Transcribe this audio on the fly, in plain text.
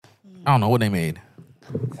I don't know what they made.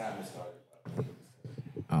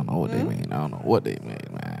 I don't know what they made. I don't know what they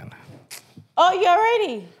made, man. Oh, you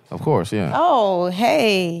already? Of course, yeah. Oh,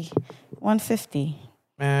 hey. 150.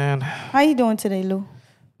 Man. How you doing today, Lou?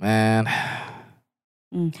 Man.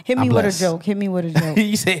 Hit me with a joke. Hit me with a joke.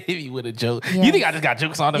 You said hit me with a joke. Yes. You think I just got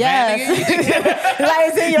jokes on the Yes. man? Like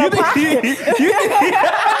it's in your pocket.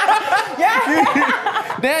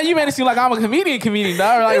 Damn, you made it seem like I'm a comedian,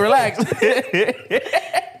 dog. Like, relax.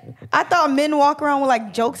 I thought men walk around with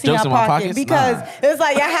like jokes in Jokes your in my pocket pockets? because it's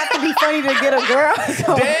like I have to be funny to get a girl.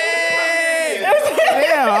 So.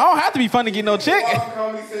 Damn, I don't have to be funny to get no chick.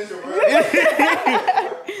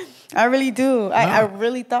 I really do. I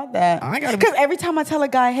really thought that. Because every time I tell a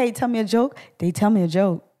guy, hey, tell me a joke, they tell me a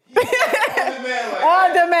joke.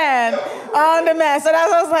 On demand. So that's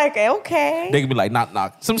why I was like, okay. They could be like,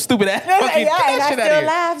 knock. Some stupid ass. Yeah, and I still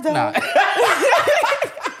laugh though.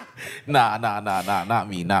 Nah, not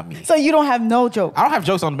me. So you don't have no joke? I don't have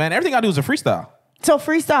jokes on demand. Everything I do is a freestyle. So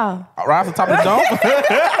freestyle. Right off the top of the dome.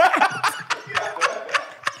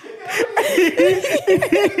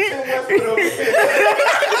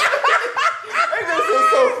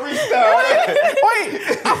 Wait,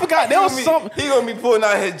 I forgot. There was some. He gonna be pulling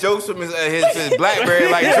out his jokes from his BlackBerry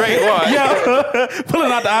like Drake was. Yeah,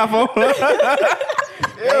 pulling out the iPhone.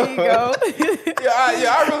 There you go.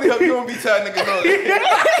 I really hope you don't be telling niggas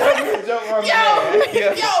no.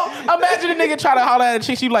 Yo, imagine a nigga try to holler at a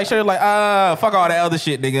chick. She be like, sure, like, fuck all that other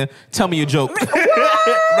shit, nigga. Tell me a joke.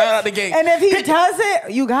 Right out the gate. And if he does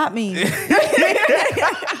it, you got me.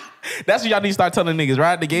 That's what y'all need to start telling niggas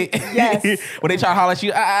right at the gate. Yes. When they try to holler at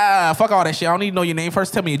you, fuck all that shit. I don't need to know your name.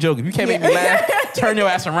 First, tell me a joke. If you can't make me laugh, turn your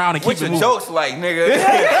ass around and keep What's it your moving. jokes like, nigga?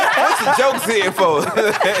 What's your jokes here for?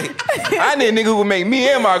 I need a nigga who will make me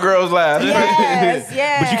and my girls laugh. Yes.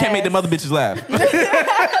 But you can't make them other bitches laugh.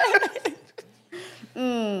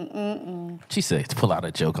 She said to pull out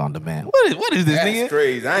a joke on demand. What is this, That's nigga?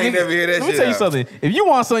 crazy. I ain't never hear that shit. Let me tell you something. If you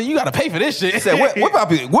want something, you got to pay for this shit. He said, whip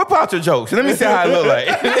out your jokes. Let me see how it look like.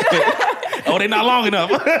 Oh, they not long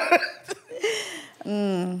enough.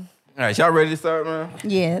 All right, y'all ready to start, man?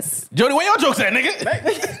 Yes. Jody, where your jokes at, nigga?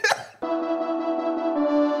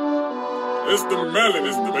 It's the melon,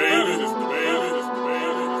 it's the melon, it's the melon, it's the melon.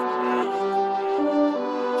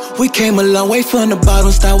 We came a long way from the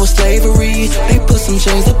bottom, start with slavery. They put some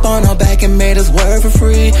chains up on our back and made us work for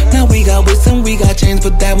free. Now we got wisdom, we got chains,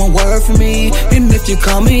 but that won't work for me. And if you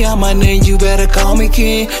call me out my name, you better call me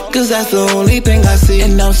king, cause that's the only thing I see.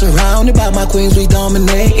 And I'm surrounded by my queens, we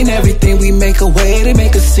dominate. In everything we make a way, they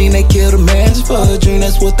make a scene. They kill the man just for a dream,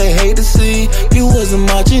 that's what they hate to see. You wasn't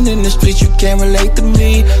marching in the streets, you can't relate to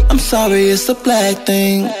me. I'm sorry, it's a black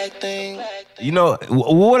thing. You know,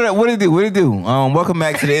 what it do? Welcome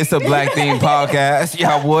back to the It's a Black Thing podcast.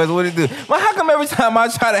 Y'all boys, what it do? Well, how come every time I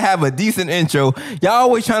try to have a decent intro, y'all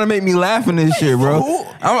always trying to make me laugh in this shit, bro?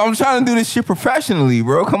 I'm trying to do this shit professionally,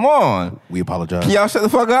 bro. Come on. We apologize. Can y'all shut the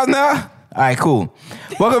fuck up now? All right, cool.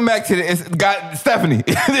 Welcome back to the Stephanie.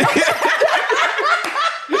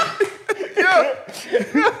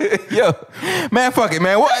 Yo, man, fuck it,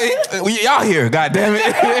 man. What? Y'all here, goddamn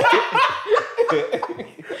it.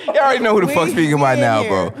 Y'all already know who the fuck speaking by now,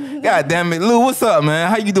 bro. God damn it. Lou, what's up, man?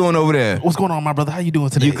 How you doing over there? What's going on, my brother? How you doing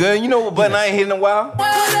today? You good? You know what button I ain't hitting in a while?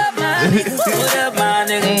 What up, my nigga? What up, my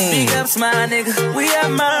nigga? Big ups, my nigga. We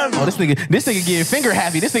have my... Oh, this nigga getting finger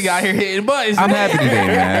happy. This nigga out here hitting buttons. I'm happy today,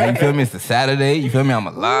 man. You feel me? It's a Saturday. You feel me? I'm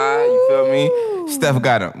alive. You feel me? Steph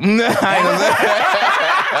got him. I ain't gonna say.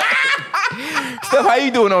 Steph, how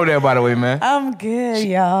you doing over there, by the way, man? I'm good,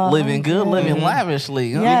 y'all. Living good, living lavishly.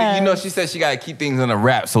 Yeah. You know, she said she got to keep things on the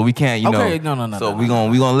wrap, so we can't, you know. Okay, no. So we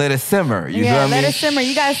gonna let it simmer. You feel me? Let it simmer.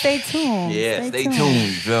 You gotta stay tuned. Yeah, stay tuned.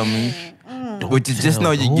 You feel me? But you just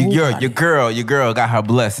know your girl got her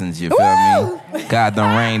blessings. You feel me? God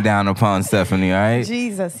done rain down upon Stephanie. All right.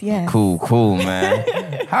 Jesus, yes. Cool,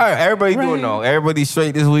 man. How everybody doing though? Everybody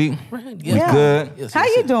straight this week? We good? Yes, How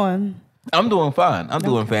you doing? I'm doing fine. I'm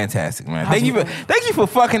doing fantastic, man. Thank you for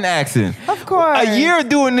fucking asking. Of course. A year of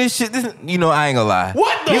doing this shit, you know, I ain't gonna lie.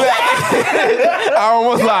 What the I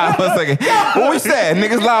almost lied for a second. What we said?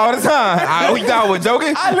 Niggas lie all the time. You thought I was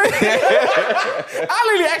joking? I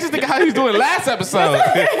literally asked this nigga how he was doing last episode.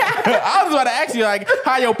 I was about to ask you like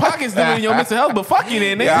how your pockets doing in your mental health, but fuck you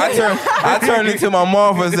then, nigga. Yeah, I turned into my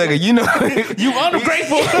mom for a second. You know, you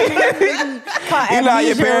ungrateful. You know how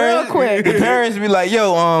your parents, real quick. your parents be like,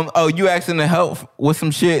 yo, you asking to help with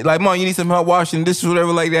some shit. Like, mom, you need some help washing dishes,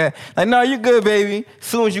 whatever like that. Like, no, you good, baby. As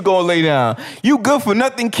soon as you go lay down. You good for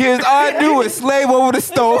nothing, kids. All I do is slave over the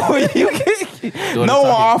stove. No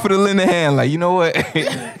one offered to lend a hand. Like, you know what?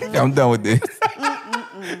 I'm done with this.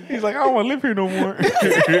 He's like, I don't want to live here no more.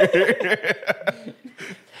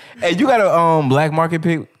 Hey, you got a black market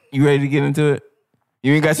pick? You ready to get into it?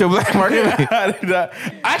 You ain't got your black market pick?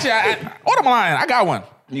 Actually, what am I lying? I got one.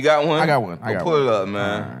 You got one? I got one. I got pull one. it up,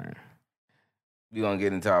 man. Right. We gonna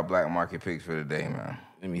get into our black market picks for the day, man.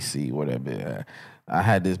 Let me see what that bit. I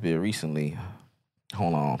had this bit recently.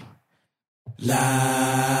 Hold on.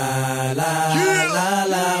 La la la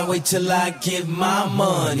la. Wait till I get my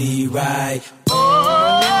money right.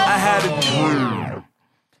 I had a dream.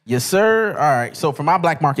 Yes, sir. All right. So for my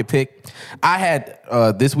black market pick, I had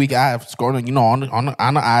this week. I have scrolling,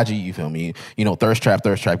 on the IG. You feel me? Thirst trap.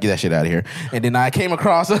 Get that shit out of here. And then I came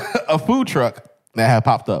across a food truck that had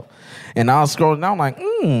popped up, and I was scrolling down like,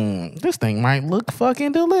 this thing might look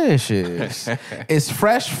fucking delicious. It's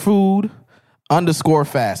Fresh Food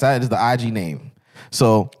 _fast. That is the IG name.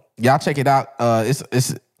 So y'all check it out.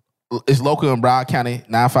 It's local in Broward County,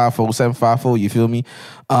 954-754. You feel me?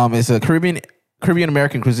 It's a Caribbean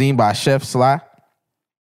American cuisine by Chef Sly,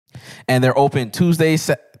 and they're open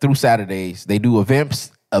Tuesdays through Saturdays. They do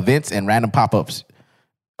events and random pop-ups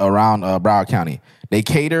around Broward County. They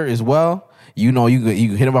cater as well. You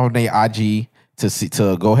can hit them up on their IG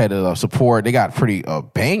to go ahead and support. They got pretty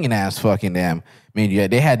banging ass fucking damn. I mean, yeah,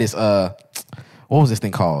 they had this what was this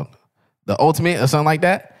thing called? The Ultimate or something like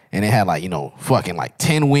that. And it had fucking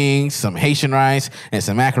 10 wings, some Haitian rice, and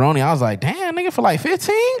some macaroni. I was like, damn, nigga, for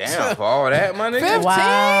 15? Damn, for all that, my nigga. 15?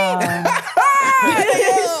 Wow.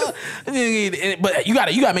 But you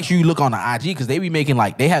gotta make sure you look on the IG because they be making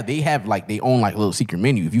they have their own little secret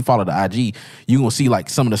menu. If you follow the IG, you gonna see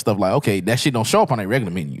some of the stuff okay, that shit don't show up on their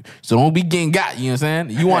regular menu. So don't be getting got, you know what I'm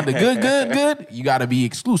saying? You want the good, you gotta be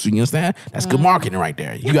exclusive, you understand? That's good marketing right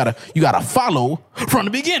there. You gotta follow from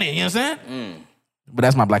the beginning, you know what I'm saying? But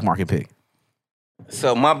that's my black market pick.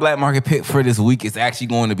 So my black market pick for this week is actually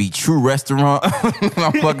going to be True Restaurant.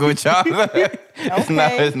 I'm fucking with y'all.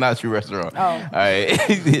 It's not True Restaurant. Oh. All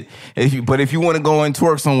right. But if you want to go and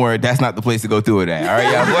twerk somewhere, that's not the place to go through it at. All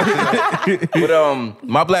right, y'all. But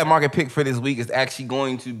my black market pick for this week is actually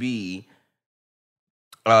going to be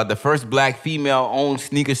the first black female-owned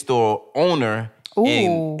sneaker store owner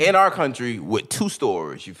in our country with 2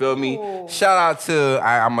 stores. You feel me? Ooh. Shout out to,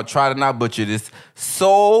 I'm going to try to not butcher this,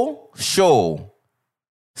 Social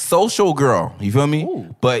Girl. You feel me?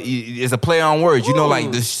 Ooh. But it's a play on words. You know,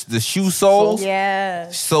 the shoe soles? Yeah.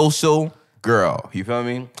 Social Girl. You feel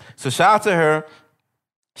me? So shout out to her.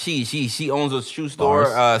 She owns a shoe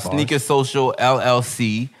store, Sneaker Social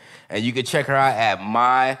LLC. And you can check her out at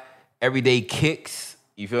My Everyday Kicks.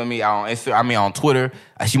 You feel me? On Twitter.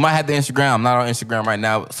 She might have the Instagram. I'm not on Instagram right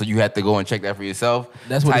now, so you have to go and check that for yourself.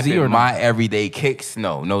 That's what Z or My Everyday Kicks.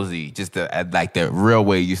 No Z. Just the real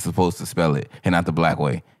way you're supposed to spell it, and not the black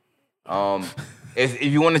way. If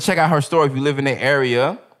you want to check out her store, if you live in the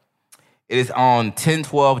area, it is on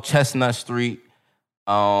 1012 Chestnut Street,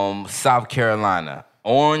 South Carolina,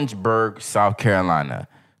 Orangeburg, South Carolina.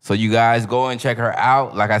 So you guys go and check her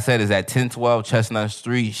out. Like I said, it's at 1012 Chestnut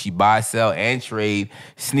Street. She buy, sell, and trade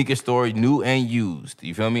sneaker store, new and used.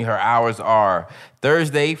 You feel me? Her hours are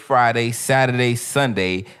Thursday, Friday, Saturday,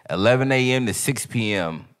 Sunday, 11 a.m. to 6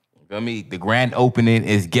 p.m. You feel me? The grand opening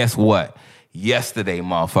is, guess what? Yesterday,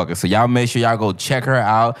 motherfucker. So y'all make sure y'all go check her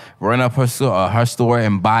out, run up her store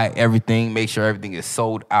and buy everything. Make sure everything is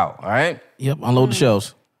sold out. All right? Yep. Unload the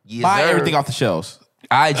shelves. Yes, buy sir. everything off the shelves.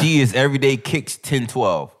 IG is Everyday Kicks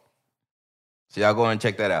 1012. So y'all go and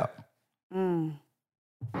check that out.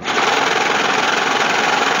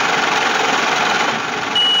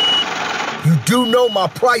 You do know my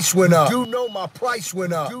price went up. Hold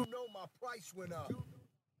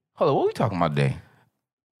on, what we talking about today?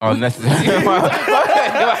 Oh, necessary. We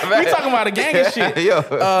talking about a gang and shit.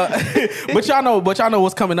 But y'all know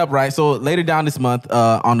what's coming up, right? So later down this month,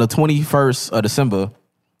 on the 21st of December,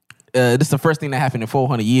 this is the first thing that happened in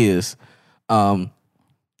 400 years.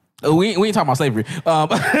 We ain't talking about slavery.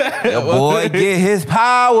 The boy get his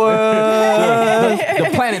power.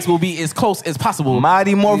 The planets will be as close as possible.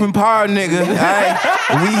 Mighty Morphin Power, nigga. Right?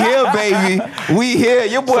 We here, baby. We here.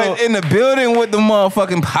 Your boy in the building with the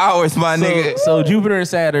motherfucking powers, my nigga. So Jupiter and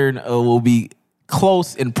Saturn will be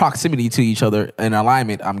close in proximity to each other in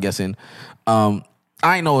alignment, I'm guessing. I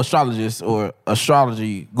ain't no astrologist or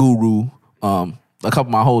astrology guru. A couple of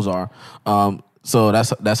my hoes are. So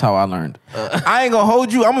that's how I learned. I ain't gonna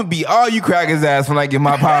hold you. I'm gonna beat all you crackers' ass when I get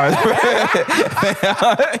my powers.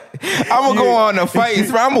 I'm gonna go on the fights.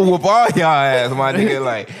 I'm gonna whoop all y'all ass, my nigga.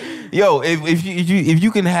 Like, yo, if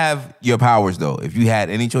you can have your powers though, if you had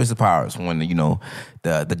any choice of powers when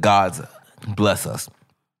the gods bless us,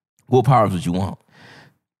 what powers would you want?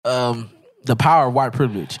 The power of white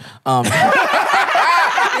privilege.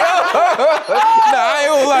 I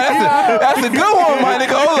ain't gonna lie. That's a good one, my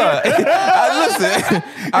nigga. Hold up.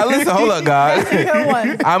 I listen. Hold up, guys. That's a good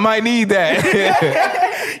one. I might need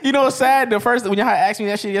that. You know what's sad? The first when y'all asked me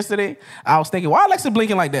that shit yesterday, I was thinking, why Alexa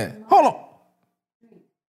blinking like that? Hold on.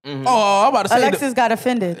 Mm-hmm. Oh, I'm about to say Alexis got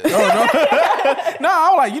offended. Oh, no. No, I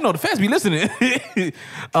was like, the feds be listening.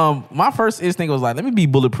 My first instinct was like, let me be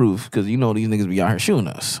bulletproof because these niggas be out here shooting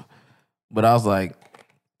us. But I was like,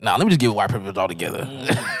 nah, let me just give white privilege altogether.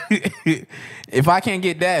 If I can't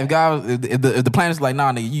get that, if the planet's like,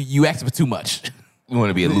 nah, nigga, you asking for too much. You want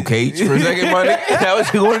to be a Luke Cage for a second, my nigga? That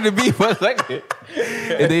what you wanted to be for a second?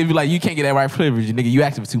 And they'd be like, you can't get that white privilege, nigga. You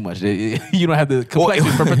asking for too much. You don't have the complexion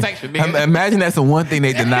for protection, nigga. Imagine that's the one thing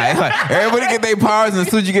they deny. It's like, everybody get their powers, and as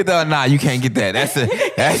soon as you get that, nah, you can't get that.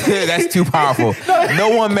 That's too powerful.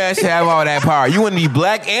 No one man should have all that power. You want to be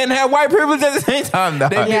black and have white privilege at the same time,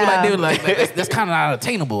 dog. They were like that's kind of not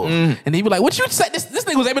attainable. And they'd be like, what you said? This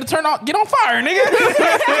nigga was able to get on fire, nigga.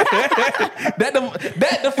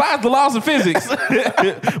 that defies the laws of physics.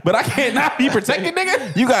 But I can't not be protected,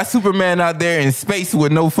 nigga. You got Superman out there in space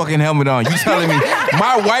with no fucking helmet on. You telling me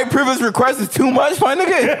my white privilege request is too much, my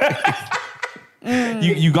nigga?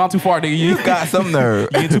 You gone too far, nigga. You got some nerve.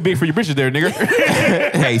 You getting too big for your britches there, nigga.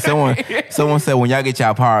 Hey, someone said when y'all get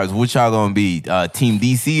y'all powers, what y'all gonna be? Team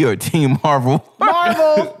DC or Team Marvel?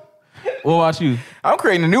 Marvel. What about you? I'm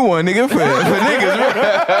creating a new one, nigga, for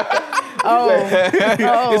niggas. Oh.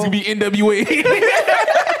 It's gonna be NWA.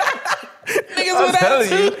 Niggas with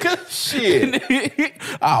attitude. Shit.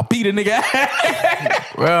 I'll beat a nigga.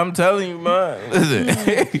 Well, I'm telling you, man.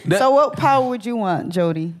 Listen. So what power would you want,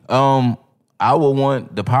 Jody? I would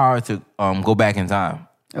want the power to go back in time.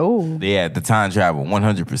 Oh. Yeah, the time travel,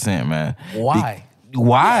 100%, man. Why?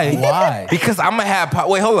 Why? Why? Because I'm gonna have power.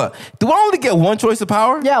 Wait, hold up. Do I only get one choice of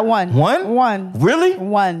power? Yeah, one. One? One. Really?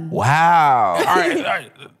 One. Wow. All right.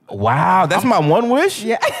 Wow, that's my one wish?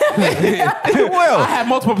 Yeah. Well, I have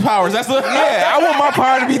multiple powers. That's I want my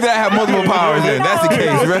power to be that I have multiple powers in. That's the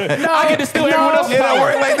case, right? No, I get to steal everyone else's Yeah, power. that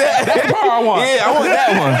work like that. That's the power I want. Yeah, I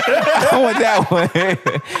want that one.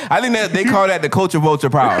 I think that they call that the culture vulture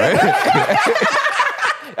power, right?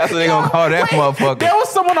 That's what they gonna call that motherfucker. There was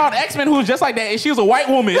someone on X-Men who was just like that, and she was a white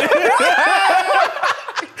woman.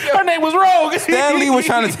 Her name was Rogue. Stan Lee was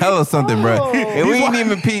trying to tell us something, bro. And we ain't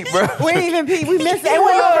even peep, bro. We didn't even peep. We missed it. It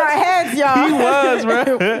went over our heads, y'all. He was,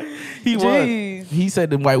 bro. He Jeez. was. He said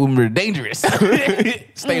the white women were dangerous.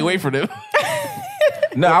 Stay away from them.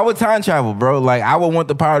 No, I would time travel, bro. Like, I would want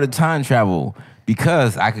the power to time travel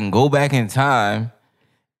because I can go back in time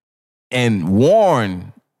and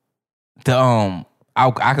warn the I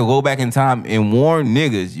could go back in time and warn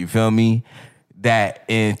niggas, you feel me, that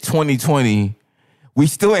in 2020 we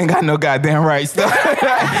still ain't got no goddamn rights. So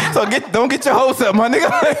don't get your hopes up, my nigga.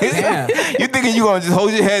 Damn. You thinking you gonna just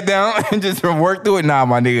hold your head down and just work through it? Nah,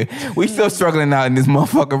 my nigga. We still struggling out in this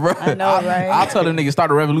motherfucker, bro. I know, right? I'll tell them niggas start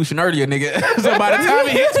a revolution earlier, nigga. So by the time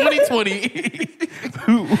it hit 2020,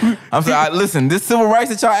 I'm sorry. Listen, this civil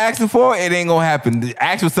rights that y'all asking for, it ain't gonna happen.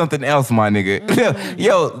 Ask for something else, my nigga.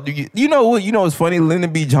 Yo, you know what? You know what's funny?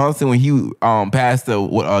 Lyndon B. Johnson, when he passed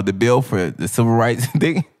the bill for the civil rights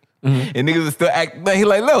thing, and niggas are still acting. He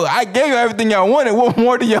like, look, I gave you everything y'all wanted. What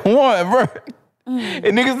more do y'all want, bro?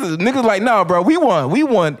 And niggas like, nah, bro. We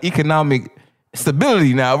want economic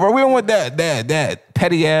stability now, bro. We don't want that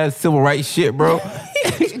petty ass civil rights shit, bro.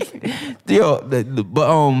 Yo, but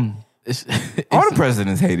all the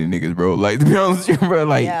presidents hated niggas, bro. Like, to be honest with you, bro,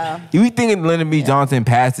 like, you thinking Lyndon B. Johnson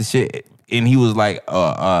passed the shit and he was like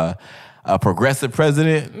a progressive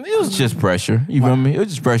president? It was just pressure. You feel me? It was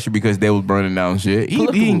just pressure because they was burning down shit. He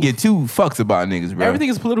didn't get two fucks about niggas, bro. everything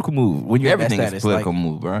is a political move. When you're Everything at that is a status, political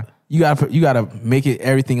move, bro. You gotta make it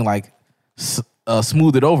everything like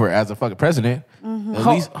smooth it over as a fucking president. At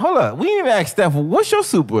least Hold up. We didn't even ask Steph, what's your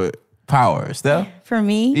superpower, Steph? For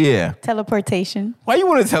me, Yeah. teleportation. Why you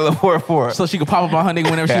want to teleport for? so she could pop up on her nigga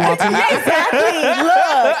whenever she wants to. Exactly.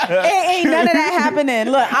 Look, ain't none of that happening.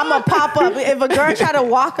 Look, I'm going to pop up. If a girl try to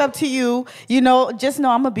walk up to you, just know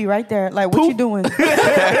I'm going to be right there. Like, what you doing? What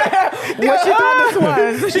you thought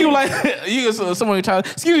this was? She was like, someone try.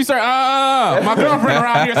 Excuse me, sir. My girlfriend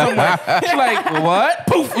around here somewhere. She's like, what?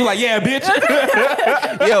 Poof. We're like, yeah, bitch.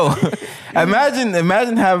 Yo,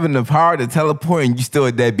 Imagine having the power to teleport and you still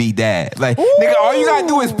a deadbeat dad. Like, nigga, all you gotta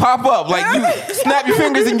do is pop up. Like, you snap your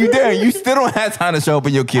fingers and you there. And you still don't have time to show up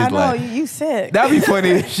in your kid's life. I know, you sick. That'd be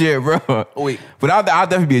funny as shit, bro. Wait, but I'll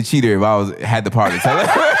definitely be a cheater if I had the power to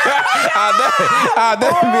teleport. I'll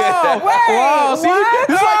definitely be a... Whoa, see? What?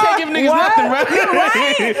 This is why I can't give niggas nothing, bro.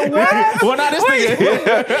 What? Well, not this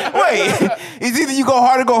nigga. Wait, it's either you go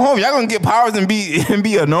hard or go home. Y'all gonna get powers and be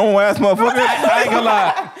a normal ass motherfucker. I ain't gonna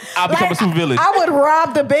lie. I'll become a super villain. I would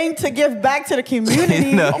rob the bank to give back to the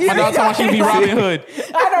community. No. My dog talking about she be Robin Hood.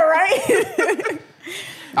 I know, right?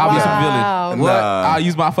 I'll be some villain. What? Nah. I'll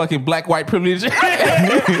use my fucking black white privilege.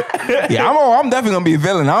 Yeah, I'm definitely gonna be a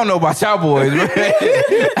villain. I don't know about y'all boys.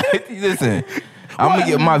 Listen, I'm gonna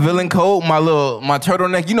get my villain coat, my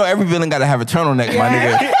turtleneck. You know, every villain gotta have a turtleneck, my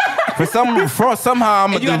nigga. Somehow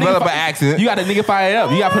I'm gonna develop an accent. You gotta nigga fire it up.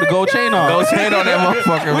 You gotta put a gold chain on. Gold chain on that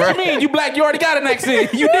motherfucker, What bro. you mean? You black, you already got an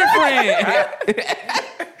accent. You different.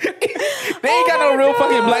 They ain't got no real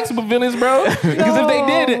fucking black supervillains, bro. Because if they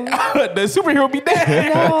did, the superhero be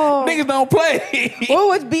dead. No. Niggas don't play. What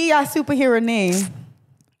would be your superhero name?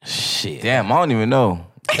 Shit. Damn, I don't even know.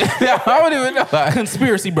 I don't even know.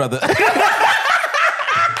 Conspiracy brother.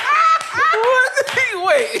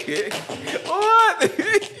 Wait. What?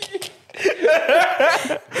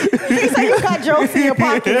 You say you got jokes in your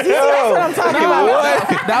pockets. You see, that's what I'm talking about.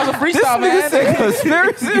 That was a freestyle, Nigga man. said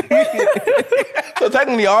conspiracy. So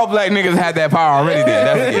technically, all black niggas had that power already. Then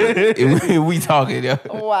that's it. We talking, yo.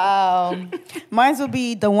 Wow. Mine would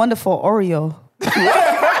be the wonderful Oreo.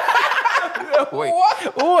 Wait,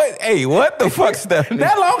 what? Hey, what the fuck, Stephanie?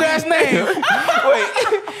 That long ass name. Wait,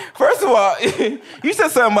 first of all, you said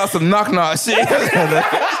something about some knock shit.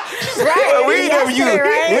 Right. We ain't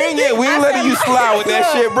letting you slide with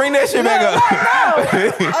that shit. Bring that shit back up.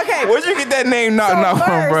 No. Okay. Where'd you get that name knock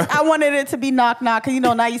from, bro? I wanted it to be knock because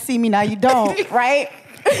now you see me, now you don't, right?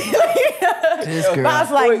 But I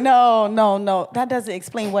was like, no, that doesn't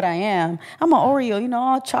explain what I am. I'm an Oreo,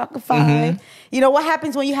 all chocolafied. Mm-hmm. You know what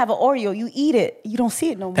happens when you have an Oreo? You eat it, you don't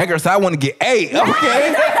see it no more. Hey, girl, so I want to get eight.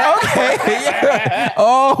 Okay. Yeah.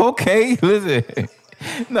 Oh, okay. Listen.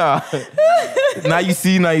 No. Now you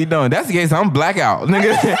see, now you don't. That's the case. I'm blackout,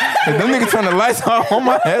 nigga. Them niggas turn the lights off on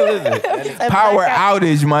my head. Listen. Power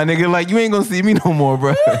outage, my nigga. Like, you ain't gonna see me no more,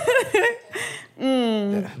 bro.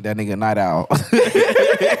 That nigga night owl.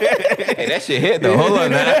 Hey, that shit hit though. Hold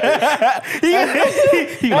on now. He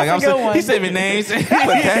like, he said my names. Put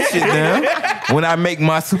that shit down. When I make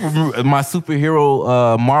my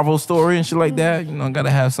superhero Marvel story and shit like that, I gotta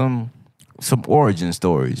have some origin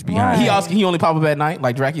stories behind it. He only pop up at night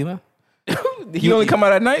like Dracula. He only come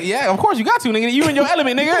out at night? Yeah, of course you got to, nigga. You in your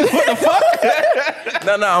element, nigga. What the fuck?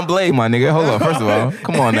 No, I'm Blade, my nigga. Hold on, first of all.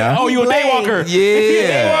 Come on now. Oh, you a daywalker.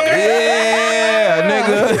 Yeah,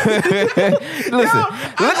 nigga. Listen,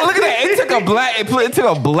 look at that. It took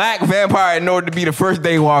a black vampire in order to be the first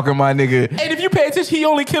daywalker, my nigga. And if you pay attention, he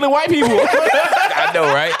only killing white people. I know,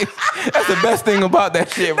 right? That's the best thing about that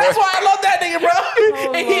shit, bro. That's why I love that nigga, bro.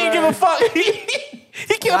 And he didn't give a fuck.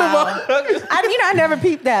 He killed him. I never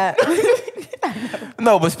peeped that.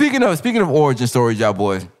 No, but speaking of origin stories, y'all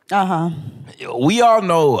boys. We all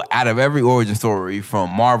know out of every origin story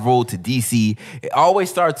from Marvel to DC, it always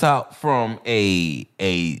starts out from a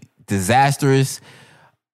disastrous,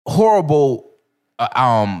 horrible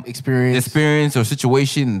experience or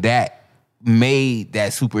situation that made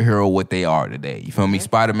that superhero what they are today. You feel me?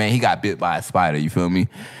 Spider-Man, he got bit by a spider. You feel me?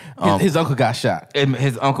 His uncle got shot. And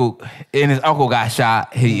his uncle got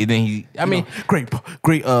shot. Great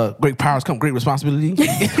powers come great responsibility.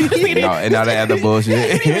 And all that other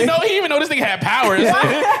bullshit. He didn't even know this nigga had powers.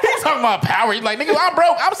 He's talking about power. He's like, nigga, I'm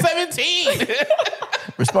broke. I'm 17.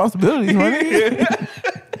 Responsibility, money.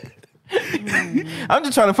 I'm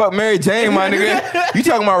just trying to fuck Mary Jane, my nigga. You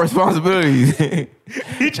talking about responsibilities?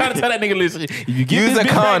 He trying to tell that nigga, listen, if you get use this a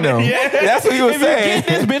condom. That's what he was saying. If you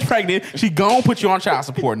get this bitch pregnant, she gon' put you on child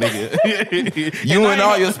support, nigga. You and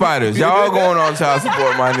all your spiders, y'all going on child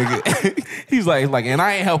support, my nigga. He's like, and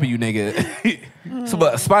I ain't helping you, nigga. So,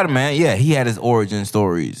 but Spider-Man, yeah, he had his origin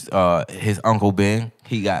stories. His uncle Ben,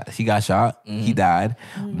 he got shot, he died.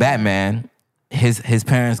 Batman. His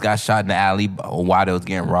parents got shot in the alley while they was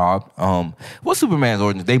getting robbed. What's Superman's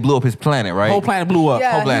origin? They blew up his planet, right? Whole planet blew up.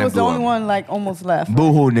 Yeah, Whole planet he was the blew only up. one almost left.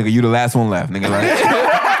 Boo-hoo, nigga. You the last one left, nigga. Like,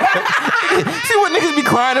 see what niggas be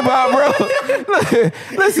crying about, bro?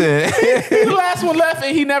 Listen. He's the last one left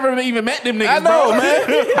and he never even met them niggas, I know, bro. man.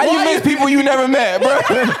 How you miss people you never met, bro?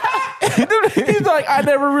 He's like, I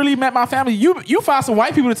never really met my family. You found some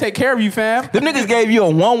white people to take care of you, fam. Them niggas gave you a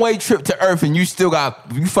one-way trip to Earth, and you still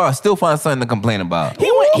find something to complain about.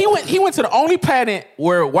 He went to the only planet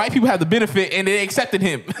where white people have the benefit, and they accepted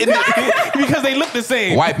him because they look the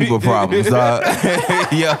same. White people problems, dog.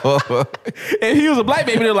 Yo. And he was a black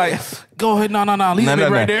baby. They're like, go ahead, no, leave that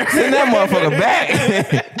baby right there. Send that motherfucker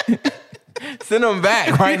back. Send him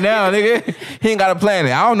back right now, nigga. He ain't got a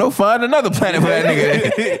planet. I don't know. Find another planet for that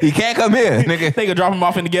nigga. He can't come here, nigga. They could drop him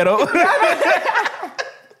off in the ghetto.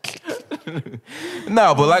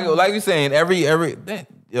 No, but like you're saying, every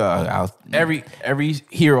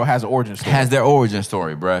hero has an origin story. Has their origin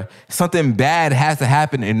story, bruh. Something bad has to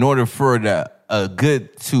happen in order for the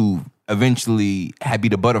good to eventually be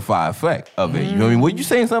the butterfly effect of it. You know what I mean? What you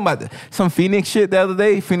saying something about some Phoenix shit the other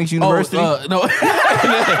day? Phoenix University? No.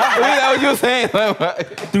 That what you were saying?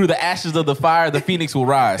 Through the ashes of the fire, the phoenix will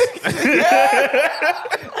rise. Okay,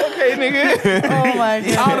 nigga. Oh my god.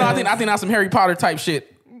 I don't know. I think that's some Harry Potter type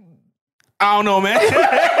shit. I don't know, man.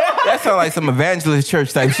 That sounds like some evangelist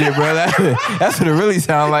church type shit, bro. That's what it really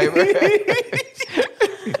sounds like, bro.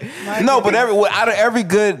 No, but out of every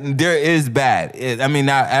good, there is bad.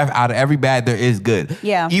 Out of every bad, there is good.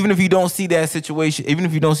 Yeah. Even if you don't see that situation, even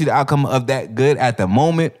if you don't see the outcome of that good at the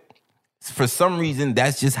moment, for some reason,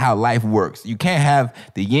 that's just how life works. You can't have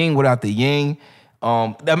the yin without the yang.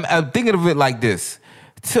 I'm thinking of it like this.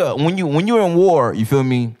 When you're in war, you feel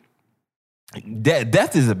me?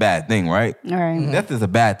 Death is a bad thing, right? All right. Death is a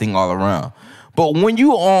bad thing all around. But when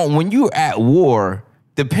you're at war,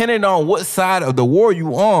 depending on what side of the war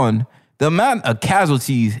you on, the amount of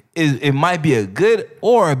casualties it might be a good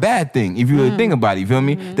or a bad thing if you really think about it. You feel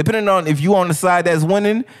me? Depending on if you on the side that's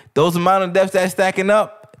winning, those amount of deaths that's stacking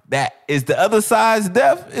up, that is the other side's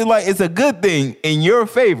death. It's a good thing in your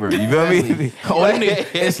favor. You feel me?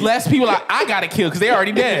 It's less people like I gotta kill because they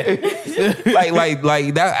already dead. like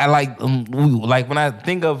that. Like when I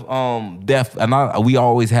think of death, and we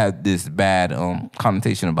always have this bad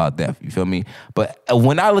connotation about death. You feel me? But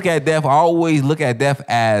when I look at death, I always look at death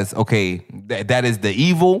as okay. That is the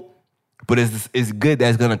evil. But it's good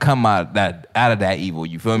that's gonna come out of that evil.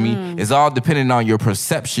 You feel me? It's all depending on your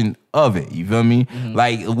perception of it. You feel me?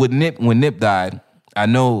 Like when Nip died, I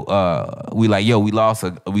know we lost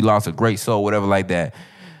a great soul, whatever like that.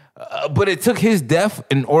 But it took his death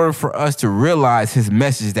in order for us to realize his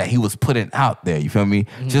message that he was putting out there. You feel me?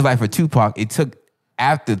 Just like for Tupac, it took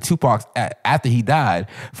after he died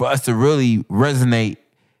for us to really resonate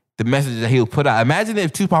the message that he'll put out. Imagine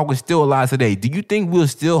if Tupac was still alive today. Do you think we'll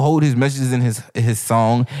still hold his messages in his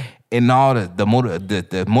song and all the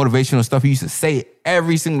motivational stuff he used to say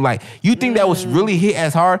every single you think that was really hit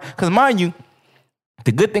as hard? Because mind you,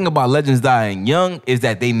 the good thing about legends dying young is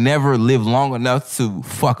that they never live long enough to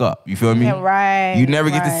fuck up. You feel me? Yeah, right. You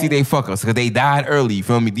never get to see they fuck ups because they died early. You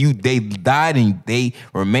feel me? They died and they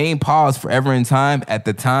remain paused forever in time at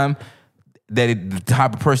the time the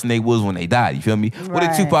type of person they was when they died. You feel me? Right. What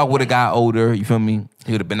if Tupac would have got older? You feel me?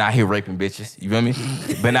 He would have been out here raping bitches. You feel me?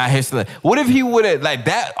 Been out here. What if he would have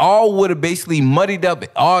that? All would have basically muddied up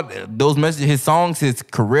all those messages, his songs, his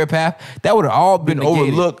career path. That would have all been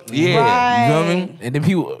overlooked. Yeah, right. You know what I mean? And then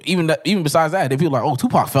people, even besides that, then people like, oh,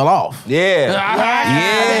 Tupac fell off. Yeah,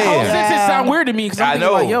 The whole sentence sound weird to me because I'm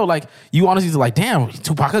thinking know. you honestly like, damn,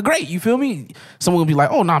 Tupac are great. You feel me? Someone will be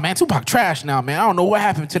like, oh, nah, man, Tupac trash now, man. I don't know what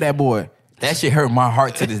happened to that boy. That shit hurt my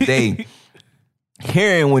heart to this day.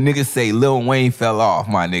 Hearing when niggas say Lil Wayne fell off,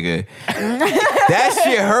 my nigga. That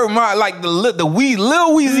shit hurt my Lil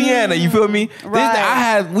Louisiana, you feel me?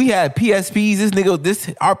 Right. We had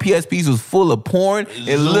PSPs. Our PSPs was full of porn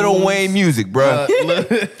and Lil Wayne music, bro.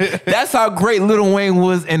 That's how great Lil Wayne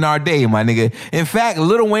was in our day, my nigga. In fact,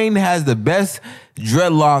 Lil Wayne has the best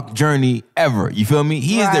dreadlock journey ever. You feel me?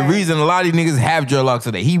 He is the reason a lot of these niggas have dreadlocks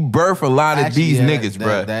today. He birthed a lot of these niggas,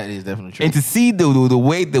 bro. That is definitely true. And to see the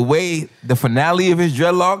way the finale of his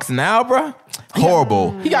dreadlocks now, bro,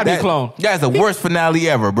 horrible. He gotta be a clone. That's the worst finale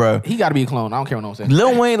ever, bro. He gotta be a clone. I don't care what no one says.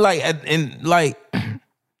 Lil Wayne,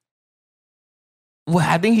 well,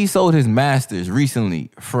 I think he sold his masters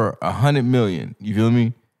recently for $100 million. You feel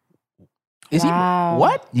me? Is Wow. he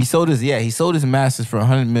what? He sold his masters for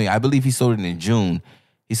 $100 million. I believe he sold it in June.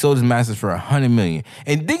 He sold his masters for $100 million.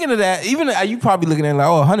 And thinking of that, even you probably looking at it like,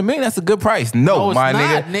 oh, $100 million, that's a good price. No, it's my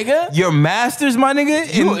not, nigga. nigga. Your masters, my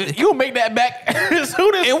nigga. You'll make that back as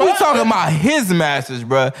soon as And we talking about his masters,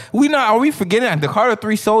 bro. Are we forgetting that the Carter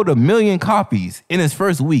 3 sold 1 million copies in his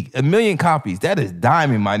first week? 1 million copies. That is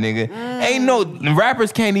diamond, my nigga. Ain't no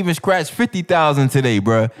rappers can't even scratch 50,000 today,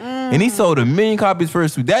 bro. And he sold 1 million copies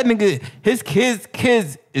first week. That nigga, his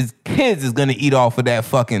kids is gonna eat off of that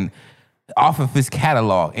fucking off of his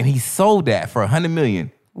catalog, and he sold that for $100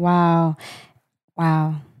 million. Wow.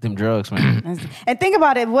 Them drugs, man. And think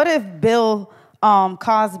about it. What if Bill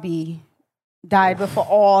Cosby died before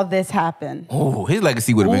all this happened? Oh, his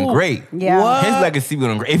legacy would have been great. Yeah. What? His legacy would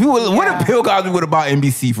have been great. If he was, what if Bill Cosby would have bought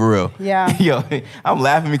NBC for real? Yeah. Yo, I'm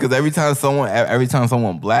laughing because every time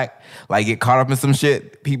someone black like get caught up in some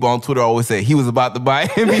shit, people on Twitter always say he was about to buy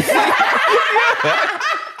NBC.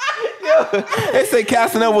 They say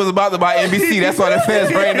Casanova was about to buy NBC. That's why the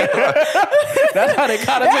fans right now. That's how they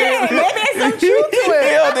caught us. Maybe there's some truth to it.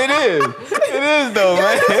 Hell, it is. It is though,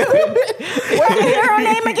 man. What's the hero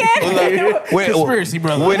name again? Conspiracy,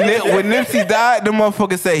 brother. When Nipsey died, the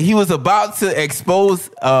motherfucker say he was about to expose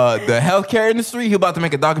the healthcare industry. He was about to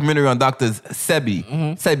make a documentary on Dr. Sebi.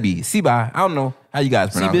 I don't know how you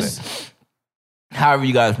guys pronounce it. However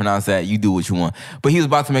you guys pronounce that, you do what you want. But he was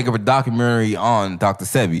about to make up a documentary on Dr.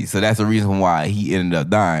 Sebi, so that's the reason why he ended up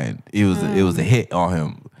dying. It was a hit on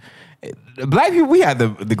him. Black people, we have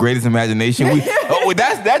the greatest imagination.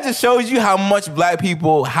 That just shows you how much black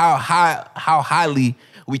people, how highly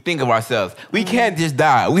we think of ourselves. We can't just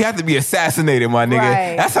die. We have to be assassinated, my nigga.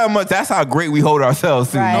 Right. That's how great we hold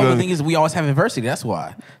ourselves to. Right. No, the thing is, we always have adversity. That's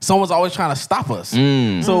why someone's always trying to stop us.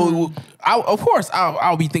 So,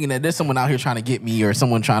 I'll be thinking that there's someone out here trying to get me, or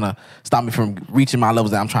someone trying to stop me from reaching my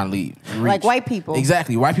levels that I'm trying to reach. Like white people.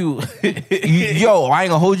 Exactly, white people. Yo, I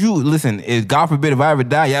ain't gonna hold you. Listen, if God forbid if I ever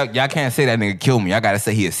die, y'all can't say that nigga killed me. I gotta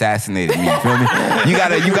say he assassinated me. You feel me?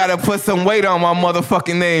 You gotta put some weight on my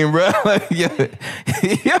motherfucking name, bro.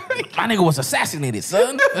 My nigga was assassinated,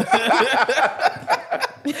 son.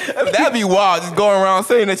 That'd be wild. Just going around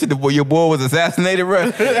saying that shit. Your boy was assassinated, bro.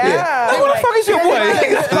 Yeah. Hey, what the fuck is your boy?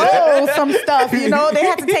 Expose some stuff, you know? They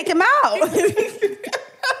had to take him out.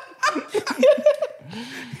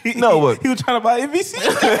 No, what? He was trying to buy NBC.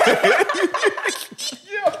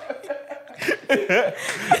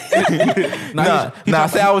 Nah,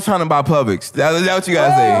 say I was trying to buy Publix. That's what you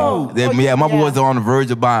gotta say. My boy was on the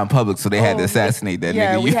verge of buying Publix, so they had to assassinate that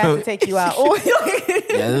Yeah, nigga. we had to take you out.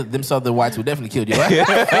 Yeah, them Southern whites would definitely killed you. Right?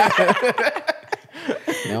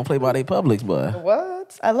 They don't play by their Publix, but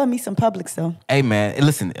What? I love me some Publix, though. Hey man,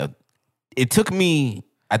 listen. It took me,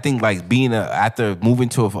 I think, like after moving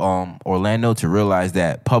to Orlando to realize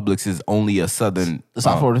that Publix is only a Southern, the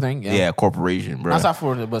South Florida thing. yeah, corporation, bro. Not South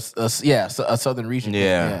Florida, but a Southern region.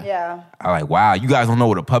 Yeah. Yeah. I'm like, wow, you guys don't know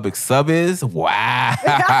what a Publix sub is? Wow,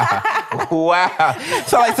 wow.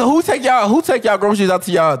 So who take y'all groceries out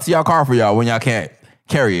to y'all car for y'all when y'all can't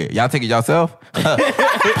carry it? Y'all take it yourself?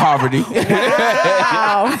 Poverty.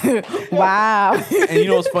 Wow. And you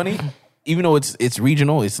know what's funny? Even though it's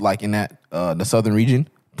regional, it's like in that the Southern region.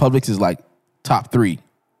 Publix is like top 3.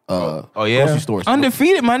 Grocery stores.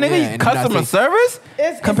 Undefeated, my nigga. Yeah, in the Customer United service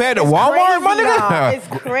compared to Walmart, my nigga. It's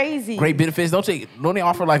crazy. Great benefits. Don't they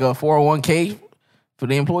offer like a 401k for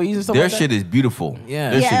the employees and stuff Their like that? shit is beautiful.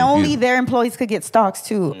 Yeah. Their shit is only beautiful. their employees could get stocks,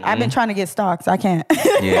 too. I've been trying to get stocks. I can't.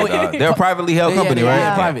 Yeah, dog. They're a privately held company, right?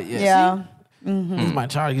 Yeah, private. Yeah. Yeah. It's my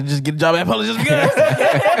charge. You can just get a job at Publix just because.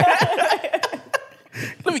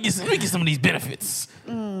 Let me get some of these benefits.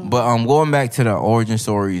 But going back to the origin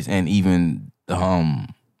stories and even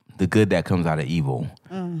the good that comes out of evil.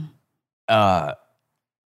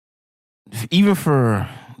 Even for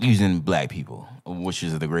using black people, which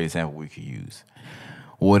is the great example we could use,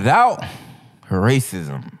 without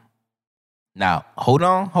racism. Now, hold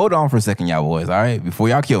on for a second, y'all boys, all right? Before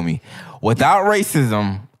y'all kill me. Without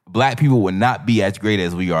racism, black people would not be as great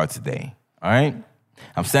as we are today, all right?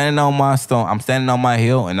 I'm standing on my stone, I'm standing on my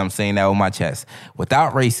hill, and I'm saying that with my chest.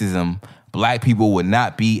 Without racism, black people would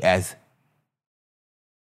not be as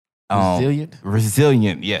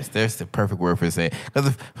resilient. Yes, there's the perfect word for it.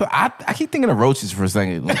 Because I keep thinking of roaches for a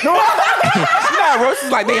second. You know how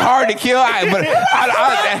roaches, like, they hard to kill.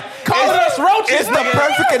 Calling us roaches. It's the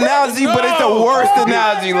perfect analogy, but it's the worst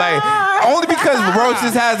analogy. Like, only because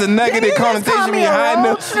roaches has a negative connotation behind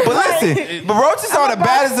them. But listen, but roaches are the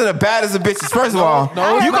baddest of bitches. First of all,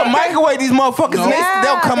 you can microwave these motherfuckers and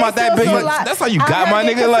they'll come out that bitch. Like, that's how you got my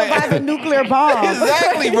nigga. Like a nuclear bomb.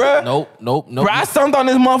 Exactly, bro. Nope. Bro, I stumped on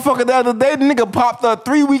this motherfucker the other day. The nigga popped up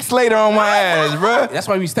 3 weeks later on my ass, bro. That's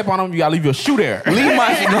why when you step on them, you gotta leave your shoe there. Leave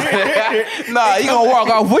my shit. Nah, you gonna walk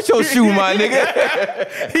off with your shoe, my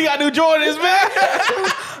nigga. He got new Jordans, man.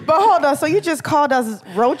 But hold on, so you just called us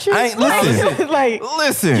roaches?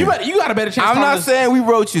 Listen. You got a better chance. I'm not saying we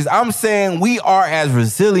roaches. I'm saying we are as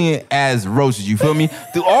resilient as roaches. You feel me?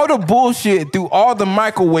 Through all the bullshit, through all the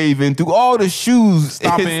microwaving, through all the shoes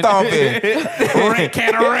stomping.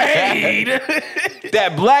 Can raid.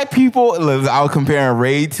 That black people, I was comparing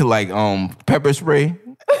Raid to like pepper spray.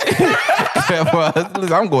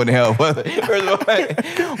 Listen, I'm going to hell. But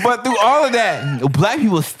through all of that, black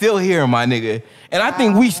people still here, my nigga. And I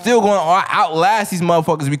think we still going to outlast these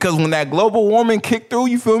motherfuckers because when that global warming kick through,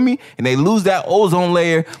 you feel me? And they lose that ozone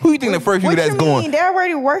layer, who you think the first people that's going? They're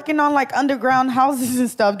already working on like underground houses and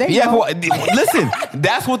stuff. Listen,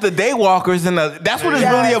 that's what the day walkers and that's what it's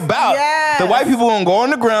really about. Yes. The white people going to go on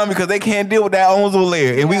the ground because they can't deal with that ozone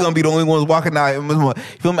layer. And we going to be the only ones walking out. You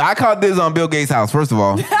feel me? I called this on Bill Gates' house, first of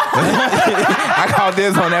all. I called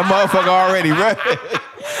this on that motherfucker already, bro.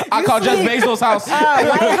 I called Jeff Bezos' house.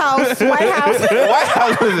 White House. White House.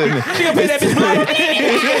 She gonna pay that bitch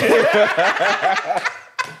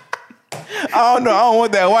I don't know. I don't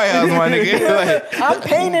want that White House, my nigga. I'm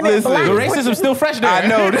painting it black. The racism's still fresh there. I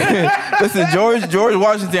know. Listen, George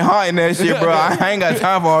Washington haunting that shit, bro. I ain't got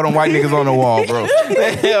time for all them white niggas on the wall, bro.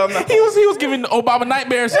 Hell no. He was giving Obama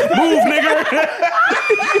nightmares. Move, nigga.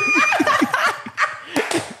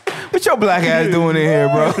 What your black ass doing in here,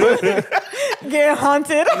 bro? Getting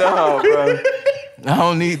haunted. No, bro. I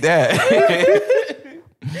don't need that.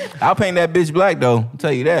 I'll paint that bitch black, though. I'll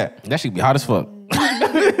tell you that. That should be hot as fuck.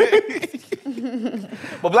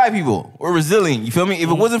 But black people, we're resilient. You feel me? If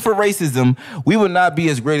it wasn't for racism, we would not be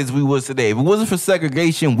as great as we was today. If it wasn't for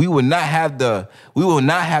segregation, we would not have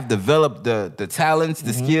developed the talents,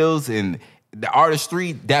 the skills, and the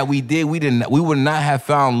artistry that we did. We would not have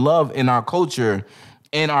found love in our culture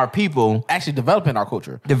and our people. Actually developing our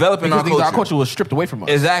culture. Our culture was stripped away from us.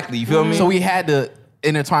 Exactly. You feel me? So we had to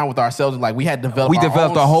intertwine with ourselves. Like we had developed. We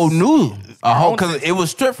developed a whole new, because it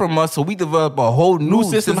was stripped from us. So we developed a whole new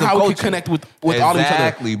system of how culture. we could connect with all each other.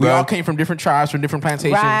 Exactly, bro. We all came from different tribes, from different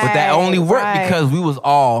plantations. Right. But that only worked because we was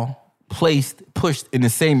all pushed in the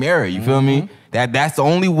same area. You feel me? That's the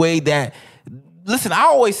only way that. Listen, I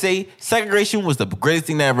always say segregation was the greatest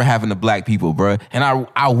thing that ever happened to black people, bro. And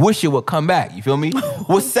I wish it would come back. You feel me?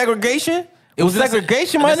 With segregation, it was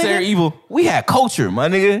segregation, my nigga. Evil. We had culture, my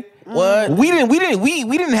nigga. What? We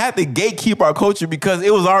didn't have to gatekeep our culture because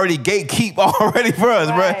it was already gatekeep already for us,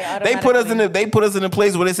 Right, bro. They put us in a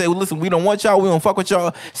place where they say, well, listen, we don't want y'all, we don't fuck with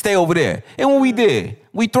y'all, stay over there. And when we did,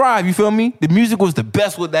 we thrived, you feel me? The music was the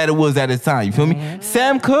best that it was at its time, you feel me?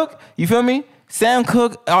 Sam Cooke, you feel me? Sam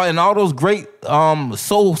Cooke and all those great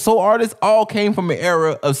soul artists all came from an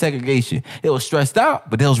era of segregation. They was stressed out,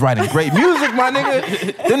 but they was writing great music, my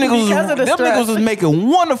nigga. Them niggas was making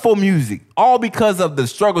wonderful music, all because of the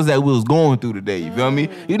struggles that we was going through today. You feel me?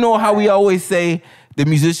 You know how we always say the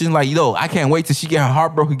musicians like, yo, I can't wait till she get her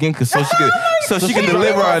heart broke again, so she can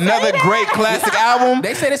deliver another great classic album.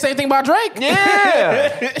 They say the same thing about Drake.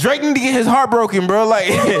 Yeah, Drake need to get his heart broken, bro. Like,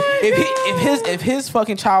 if his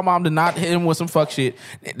fucking child mom did not hit him with some fuck shit,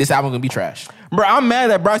 this album gonna be trash. Bro, I'm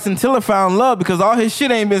mad that Bryson Tiller found love because all his shit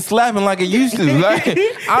ain't been slapping like it used to. Like,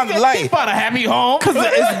 I'm like, he about to have me home because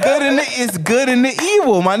it's good in the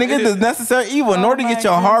evil, my nigga. The necessary evil. In order to get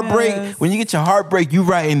your heart break, when you get your heart break, you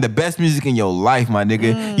writing the best music in your life, my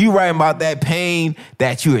nigga. You writing about that pain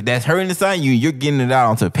that's hurting inside you. You're getting it out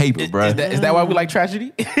onto paper, bro. Is that why we like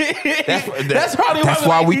tragedy? That's probably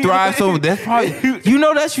why we thrive. So that's probably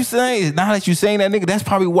that's you saying. Now that you saying that, nigga, that's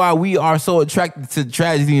probably why we are so attracted to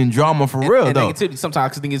tragedy and drama for real. And negativity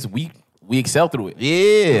sometimes because things we excel through it.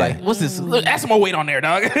 Yeah. Like, what's this? Look, add some more weight on there,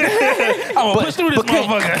 dog. I'm gonna push through this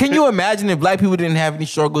motherfucker. Can you imagine if black people didn't have any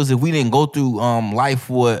struggles, if we didn't go through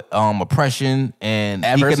life with oppression and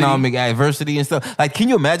economic adversity and stuff? Like, can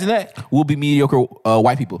you imagine that? We'll be mediocre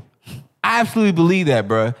white people. I absolutely believe that,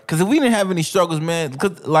 bro. Because if we didn't have any struggles, man,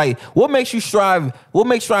 what makes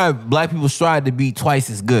black people strive to be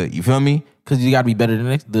twice as good? You feel me? Because you got to be better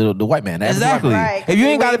than the white man. Exactly. Right, if you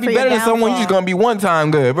ain't got to be better than someone, you just going to be one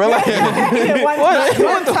time good, bro. Like,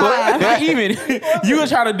 one time. Not even. You gonna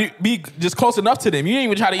try to be just close enough to them. You ain't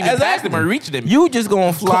even try to even pass them or reach them. You just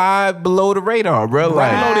going to fly below the radar, bro.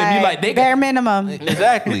 Like, below them. You like, they bare minimum.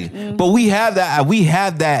 Exactly. But we have that. We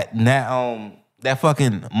have that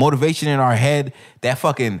fucking motivation in our head. That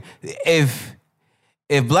fucking if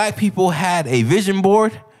black people had a vision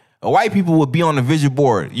board, white people would be on the vision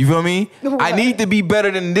board. You feel me? I need to be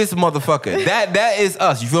better than this motherfucker. That is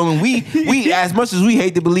us. You feel me? We as much as we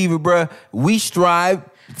hate to believe it, bro, we strive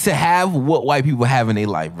to have what white people have in their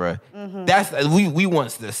life, bro. That's we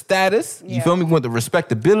want the status. You feel me? We want the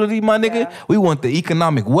respectability, my nigga. Yeah. We want the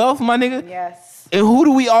economic wealth, my nigga. Yes. And who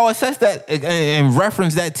do we all assess that and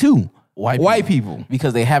reference that to? White people.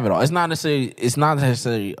 Because they have it all. It's not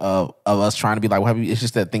necessarily of us trying to be like white people. It's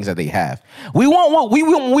just that things that they have. We want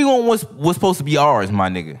what's supposed to be ours, my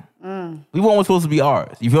nigga. We want what's supposed to be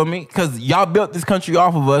ours. You feel me? Because y'all built this country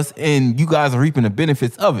off of us, and you guys are reaping the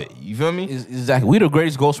benefits of it. You feel me? Exactly. We the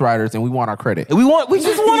greatest ghostwriters, and we want our credit. We just want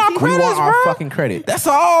our credits, We want our bro. fucking credit. That's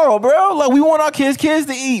all, bro. Like we want our kids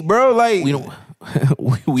to eat, bro. Like We don't.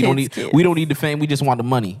 we don't need. Kids. We don't need the fame. We just want the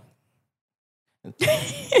money.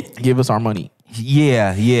 Give us our money.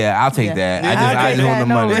 Yeah, I'll take that. I just want the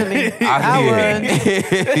money. Really.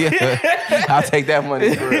 I'll take that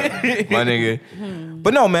money, for real, my nigga.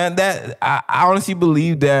 But no, man, that I honestly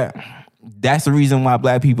believe that's the reason why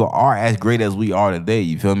black people are as great as we are today.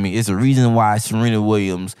 You feel me? It's the reason why Serena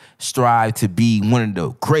Williams strived to be one of the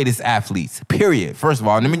greatest athletes, period. First of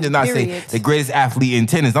all, let me just not say Period. the greatest athlete in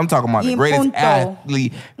tennis. I'm talking about the In greatest punto.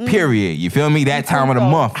 athlete, period. You feel me? That time of the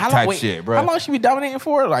punto. month type shit, bro. How long she be dominating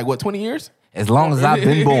for? Like what? 20 years? As long as I've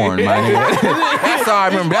been born, my nigga. That's all I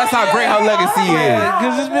remember. That's how great her legacy is.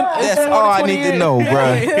 That's all I need to know, bro.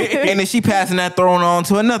 And then she passing that throne on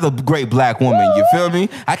to another great black woman. You feel me?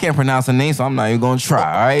 I can't pronounce her name, so I'm not even gonna try.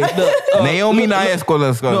 All right, Naomi Naesco.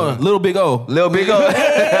 Let's go. No, Little Big O. Little Big O.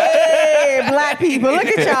 Hey, black people, look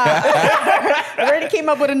at y'all. Already came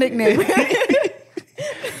up with a nickname.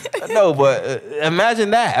 No, but imagine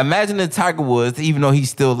that. Imagine the Tiger Woods, even though he's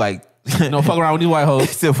still like. No, fuck around with these white hoes.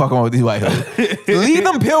 Still fucking with these white hoes. Leave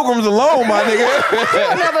them pilgrims alone, my nigga. He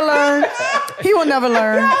will never learn. He will never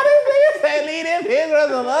learn. Leave them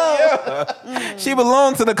pilgrims alone. She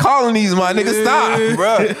belonged to the colonies, my nigga. Stop,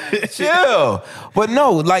 bro. Chill. But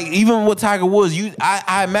no, like even with Tiger Woods,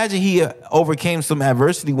 I imagine he overcame some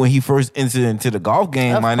adversity when he first entered into the golf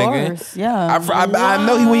game, Of my course, nigga. yeah. I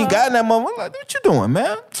know he when he got in that moment. Like, what you doing,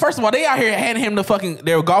 man? First of all, they out here handing him the fucking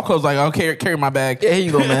their golf clubs. Like, okay, carry my bag. Yeah, here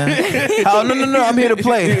you go, man. Oh no, I'm here to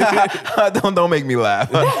play. don't make me laugh.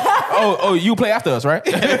 Oh, you play after us, right?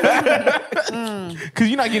 Because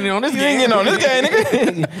you're not getting in on this You game. ain't getting on this game,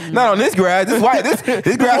 nigga. Not on this grass. This white. This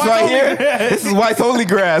grass right here. This is white's holy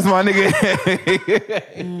grass, my nigga.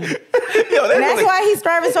 Yo, And that's why he's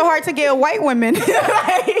striving so hard to get white women.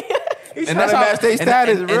 He's trying to match their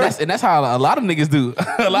status, bro. And that's how a lot of niggas do.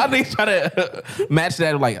 A lot of niggas try to match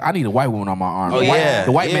that. Like, I need a white woman on my arm. Oh, yeah.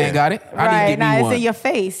 The white man got it. I need to Right get now, me it's one. in your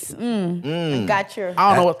face. Got your.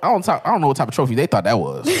 I don't know what type of trophy they thought that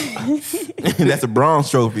was. That's a bronze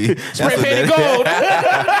trophy. Spray painted gold.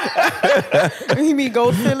 You mean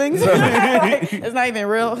gold fillings? It's not even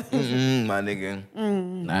real. My nigga.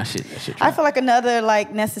 Nah, shit. That shit. I feel like another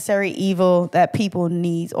like necessary evil that people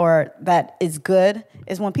need or that is good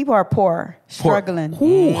is when people are poor, struggling.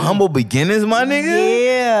 Ooh, humble beginnings, my nigga.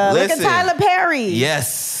 Yeah, Listen. look at Tyler Perry.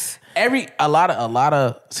 Yes. A lot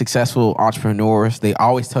of successful entrepreneurs, they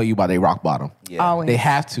always tell you about their rock bottom. Yeah. Always. They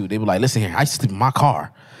have to. They were like, listen here, I used to sleep in my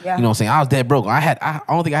car. Yeah. You know what I'm saying? I was dead broke. I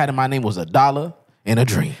only thing I had in my name was $1 and a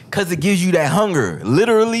dream. Cause it gives you that hunger,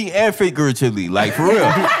 literally and figuratively. Like for real.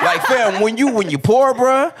 Like fam, when you poor,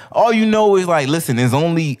 bruh, all you know is like, listen, it's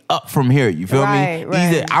only up from here. You feel Right, me?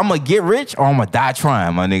 right. Either I'm gonna get rich or I'm gonna die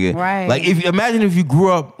trying, my nigga. Right. Like imagine if you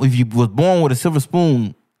grew up, if you was born with a silver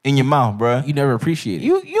spoon in your mouth, bruh. You never appreciate it.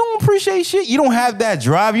 You don't appreciate shit. You don't have that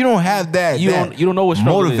drive. You don't have that. You don't know what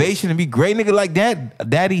struggle motivation to be great, nigga. Like that.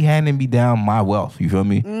 Daddy handing me down my wealth. You feel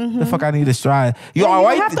me? The fuck I need to strive. You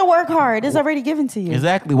why don't have to work hard. It's already given to you.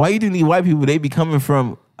 Exactly. Why you think these white people, they be coming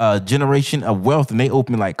from a generation of wealth and they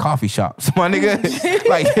open like coffee shops, my nigga?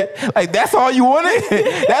 like that's all you wanted?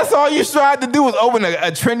 That's all you tried to do was open a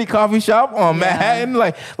trendy coffee shop on Manhattan?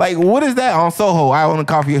 Like what is that? On Soho. I own a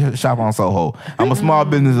coffee shop on Soho. I'm a small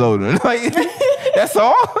business owner. Like that's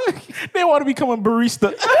all? They want to become a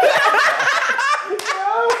barista.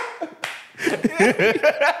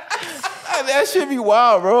 That should be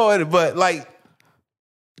wild, bro. But like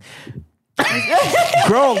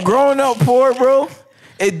growing up poor, bro,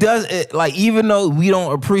 it does it like even though we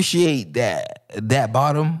don't appreciate that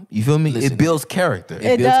bottom, you feel me? Listen, it builds character.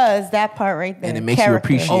 It does, that part right there. And it makes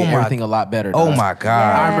Character. you appreciate everything a lot better. Oh dog. my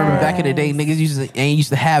God. I remember back in the day, niggas ain't used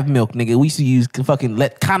to have milk, nigga. We used to use fucking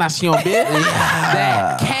Carnation, bitch.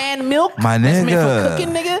 That canned milk. My That's meant nigga. for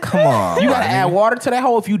cooking, nigga. Come on, You my gotta add nigga. water to that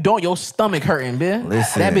hole. If you don't, your stomach hurting, bitch.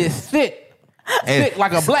 Listen. That bitch thick. And Thick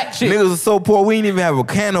like a black chick. Niggas was so poor, we didn't even have a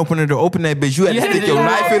can opener to open that bitch. You had to stick your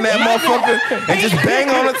knife in that motherfucker and just bang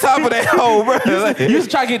on the top of that hole, bro. Like, You used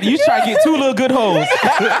to try to get two little good hoes.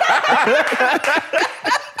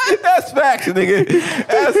 that's facts, nigga.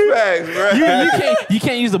 That's facts, bro. You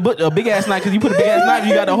can't use a big ass knife because you put a big ass knife,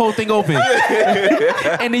 you got the whole thing open,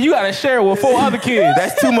 and then you gotta share it with 4 other kids.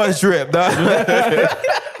 That's too much drip, dog.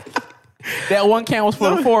 That one can was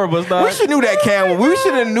for the 4 of us, dog. We should knew that can. We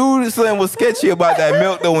should have knew something was sketchy about that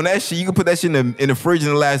milk though. When that shit, you can put that shit in the fridge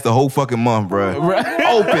and it lasts the whole fucking month, bro. Right.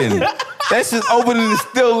 Open. That shit's open and it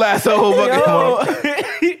still lasts the whole fucking month.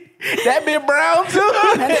 That bit brown too.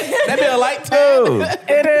 That bit a light tan.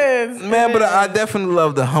 It is. Man, but I definitely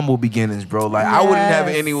love the humble beginnings, bro. Like, I wouldn't have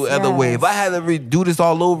it any other way. If I had to do this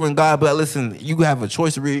all over and God, but listen, you have a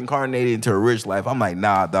choice to reincarnate into a rich life. I'm like,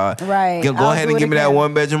 nah, dog. Right. Go ahead and give me that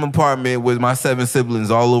 1-bedroom apartment with my 7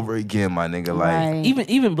 siblings all over again, my nigga. Like,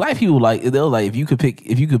 even black people, like, they're like, if you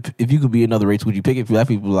could be another race, would you pick it? Black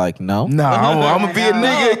people like, no. Nah, I'm gonna be a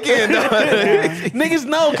nigga again, dog. Niggas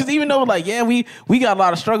know, because even though, like, yeah, we got a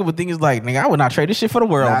lot of struggle, but things like, nigga, I would not trade this shit for the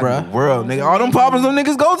world, bro. World, nigga. All them problems them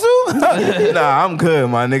niggas go to? Nah, I'm good,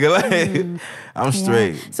 my nigga. Like, I'm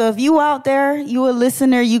straight. So if you out there, you a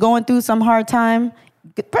listener, you going through some hard time,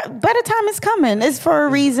 better time is coming. It's for a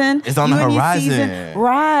reason. It's on the horizon.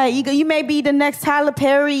 Right. You may be the next Tyler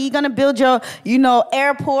Perry. You're going to build your,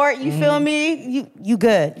 airport. You feel me? You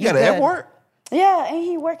good. You got an airport? Yeah, ain't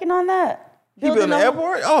he working on that? You building an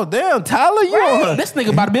airport? Oh, damn, Tyler, you on. This nigga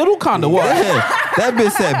about to build a condo. What? That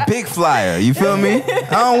bitch said big flyer. You feel me? I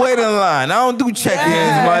don't wait in line. I don't do check-ins,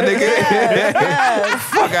 my nigga.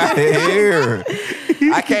 Fuck out of here.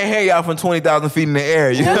 I can't hear y'all from 20,000 feet in the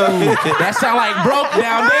air. You know? That sound like broke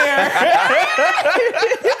down there.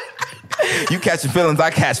 You catching feelings,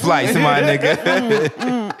 I catch flights, my nigga.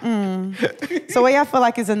 So what y'all feel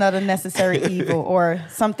like is another necessary evil or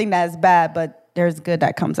something that's bad, but there's good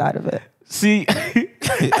that comes out of it? See,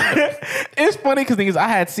 it's funny because I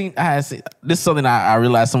had seen this is something I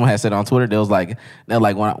realized someone had said on Twitter. They're like,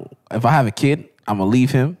 if I have a kid, I'm gonna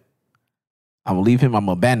leave him. I'm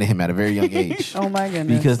gonna abandon him at a very young age. Oh my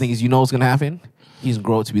goodness! Because things, what's gonna happen? He's gonna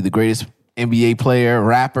grow up to be the greatest NBA player,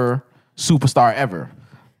 rapper, superstar ever.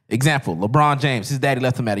 Example: LeBron James. His daddy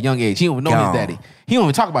left him at a young age. He don't even know his daddy. He don't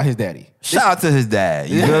even talk about his daddy. Shout out to his dad.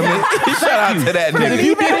 You feel me? Shout out to that nigga. If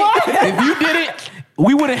you did it.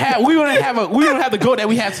 We wouldn't have the goat that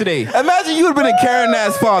we have today. Imagine you would have been a Karen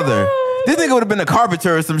ass father. This nigga would have been a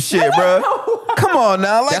carpenter or some shit, bro. Come on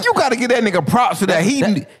now, like you gotta give that nigga props for that.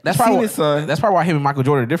 That's probably why him and Michael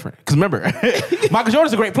Jordan are different. Because remember, Michael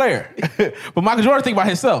Jordan's a great player, but Michael Jordan think about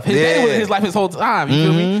himself. His dad was in his life his whole time. You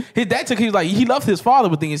feel me? His dad he loved his father,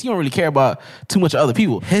 but thing is he don't really care about too much of other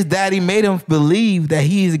people. His daddy made him believe that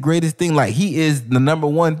he is the greatest thing. Like he is the number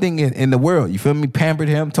one thing in the world. You feel me? Pampered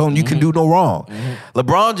him, told him you can do no wrong.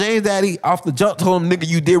 LeBron James' daddy off the jump told him, nigga,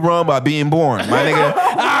 you did wrong by being born, my nigga.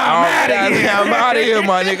 I'm out of here,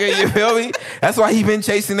 my nigga. You feel me? That's why he been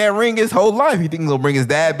chasing that ring his whole life. He think he's gonna bring his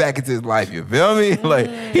dad back into his life. You feel me? Like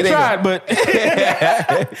he tried, but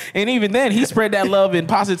and even then he spread that love and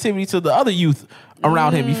positivity to the other youth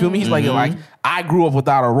around him. You feel me? He's like I grew up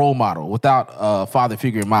without a role model, without a father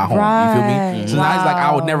figure in my home. You feel me? So now he's like,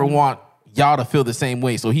 I would never want y'all to feel the same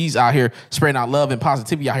way. So he's out here spreading out love and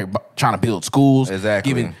positivity, out here trying to build schools,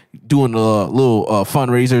 doing little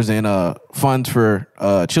fundraisers and funds for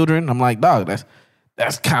children. I'm like, dog,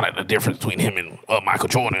 that's kind of the difference between him and Michael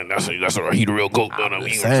Jordan. That's he the real GOAT.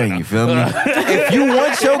 You feel me? If you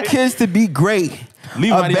want your kids to be great,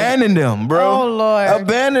 abandon them, bro. Oh, Lord.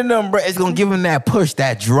 Abandon them, bro. It's going to give them that push,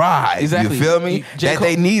 that drive. Exactly. You feel me? That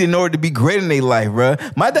they need in order to be great in their life, bro.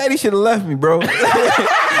 My daddy should have left me, bro.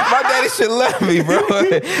 My daddy should have left me, bro.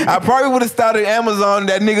 I probably would have started Amazon.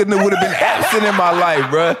 That nigga would have been absent in my life,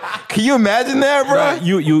 bro. Can you imagine that, bro?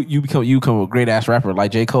 You become a great ass rapper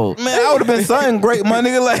like J. Cole. Man, I would have been something great, my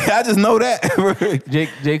nigga. Like I just know that, bro.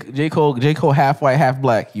 J. Cole half white, half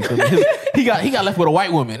black. You feel me? He got left with a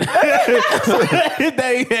white woman. So his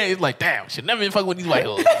daddy is like, damn, should never been fucking with these white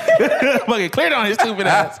hoes. Fucking cleared on his stupid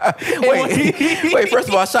ass. Wait, first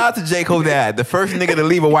of all, shout out to J. Cole dad, the first nigga to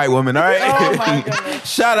leave a white woman, all right? Oh my goodness.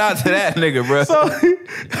 Shout out to that nigga, bro.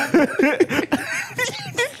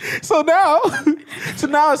 So now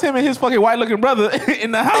it's him and his fucking white looking brother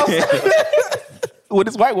in the house with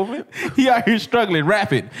this white woman. He out here struggling,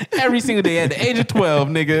 rapping every single day at the age of 12,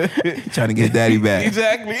 nigga. Trying to get his daddy back.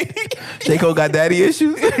 Exactly. J. Cole got daddy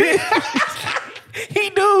issues? He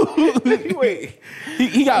do. Wait.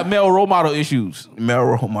 He got male role model issues. Male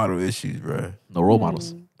role model issues, bro. No role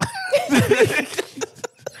models.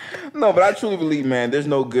 No, but I truly believe, man, there's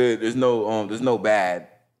no good, there's no bad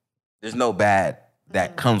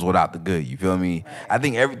that comes without the good. You feel me? I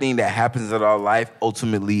think everything that happens in our life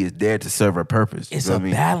ultimately is there to serve a purpose. It's a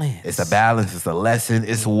balance. It's a balance. It's a lesson.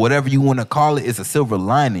 It's whatever you want to call it. It's a silver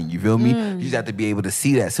lining. You feel me? You just have to be able to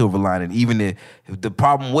see that silver lining. Even if the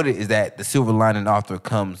problem with it is that the silver lining often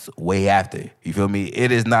comes way after. You feel me?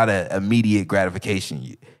 It is not an immediate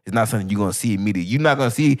gratification. It's not something you're going to see immediately. You're not going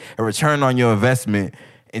to see a return on your investment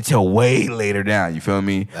until way later down. You feel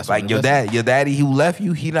me? That's like your daddy who left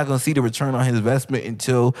you, he not gonna see the return on his investment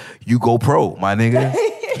until you go pro, my nigga.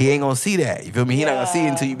 He ain't gonna see that. You feel me? He not gonna see it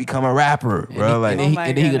until you become a rapper, bro. And then he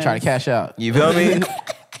gonna try to cash out. You feel me?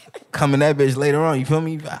 come in that bitch later on. You feel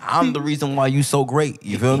me? I'm the reason why you so great.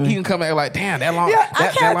 You feel me? He can come back like, damn, that long. Yeah, I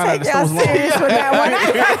that can't line of take the y'all store was long. serious with that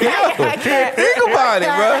one. I can't. Think about it,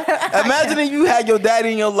 bro. Imagine if you had your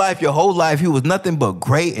daddy in your life, your whole life. He was nothing but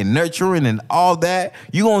great and nurturing and all that.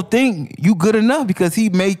 You gonna think you good enough because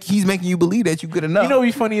he's making you believe that you good enough. You know,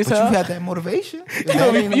 be funny as but hell. you had that motivation. You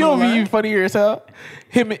know, be funnier as hell.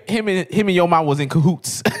 Him and your mom was in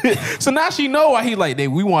cahoots. So now she know why he like,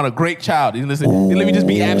 we want a great child. And listen, and let me just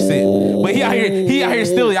be absent. But he out here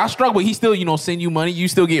still, y'all struggle, but he still, send you money. You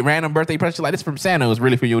still get random birthday presents like this from Santa. It was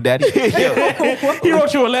really for your daddy. He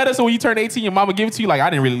wrote you a letter, so when you turn 18, your mama give it to you. Like, I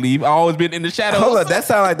didn't really leave. I always been in the shadows. Hold up, that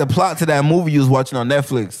sound like the plot to that movie you was watching on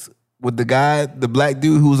Netflix. With the guy, the black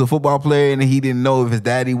dude who was a football player, and he didn't know if his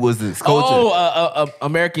daddy was his coach.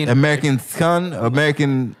 American son,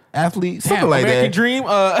 American athlete, something like American that. Dream.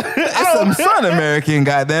 It's some son American,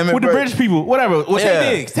 goddamn it, with the British people, whatever. Well,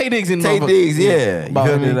 Yeah. Tay Diggs in Tay Diggs, yeah. About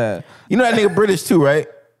You feel me? that. You know that nigga British too, right?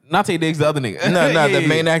 Not Tay Diggs, the other nigga. No, the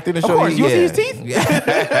main actor in the show. Of course, you see his teeth.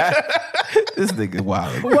 This nigga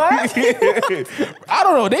wild. What? I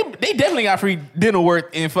don't know. They definitely got free dinner worth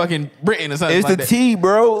in fucking Britain or something. It's like the that. T,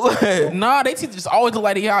 bro. Nah, they just always look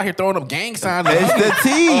like they out here throwing up gang signs. It's the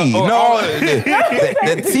T.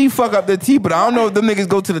 The T fuck up the T, but I don't know if them niggas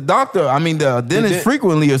go to the doctor. I mean, the dentist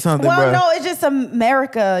frequently or something, Well, bro. no, it's just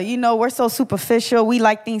America. We're so superficial. We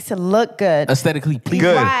like things to look good. Aesthetically pleasing.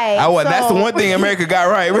 Good. Right, That's the so- one thing America got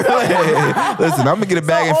right. Listen, I'm gonna get a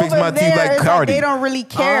bag and fix over my teeth there, like it's Cardi. they don't really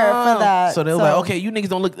care for that. So they're like, okay, you niggas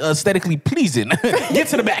don't look aesthetically pleasing. Get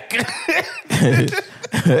to the back.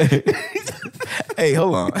 Hey,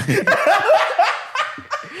 hold on.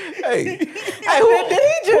 Hey, who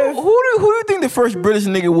do you think the first British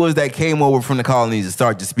nigga was that came over from the colonies and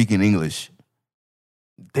started just speaking English?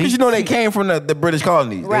 Because they came from the British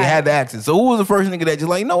colonies. Right. They had the accent. So who was the first nigga that just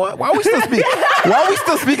like, you know what? Why are we still speaking? Why are we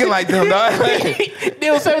still speaking like them, dog? They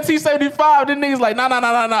was 1775. Then niggas like,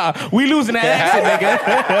 nah. We losing that accent,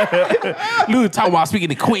 nigga. Lose talking about speaking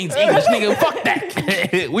the Queen's English, nigga. Fuck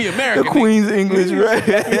that. We American. The Queen's English, right?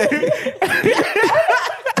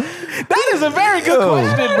 That is a very good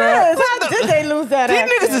question, bro. How did they lose that? These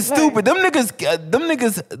accent? niggas is stupid. Them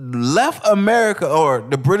niggas left America or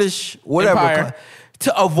the British whatever Empire.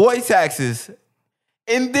 to avoid taxes,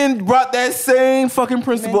 and then brought that same fucking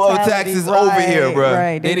principle of Mentality, taxes over here, bro.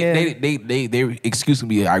 Right, They excuse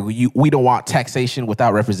me. We don't want taxation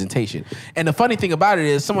without representation. And the funny thing about it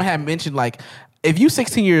is, someone had mentioned like, if you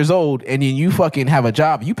 16 years old and then you fucking have a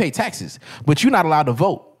job, you pay taxes, but you're not allowed to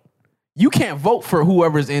vote. You can't vote for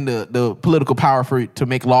whoever's in the political power to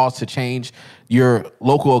make laws to change your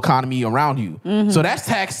local economy around you. Mm-hmm. So that's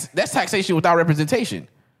taxation without representation.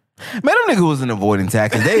 Man, them niggas wasn't avoiding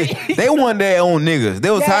taxes. They want their own niggas.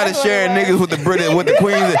 They was tired of that's what sharing it was. niggas with the British, with the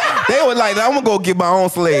Queens. They were like, I'm gonna go get my own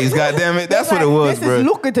slaves. God damn it, that's what it was, This bro. is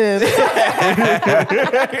lucrative.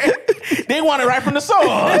 They want it right from the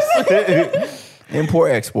source.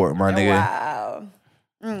 Import export, my nigga. Wow.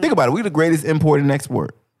 Think about it. We the greatest import and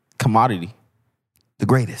export. Commodity. The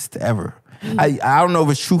greatest ever. I don't know if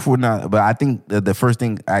it's truthful or not, but I think the first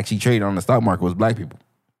thing I actually traded on the stock market was black people.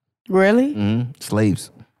 Really?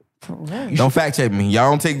 Slaves. Don't fact check me.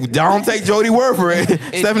 Y'all don't take Jody word for it.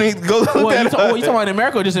 Stephanie, go look Well, that you up. talking about in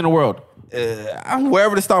America or just in the world? I'm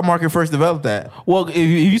wherever the stock market first developed that. Well, if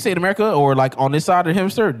you say in America or like on this side of the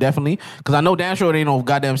hemisphere, definitely. Because I know damn sure they ain't no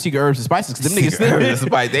goddamn secret herbs and spices. Because them niggas still, Secret herbs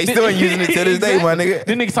and spices. They still ain't using it to this day, my nigga.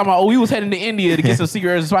 Them niggas talking about, we was heading to India to get some secret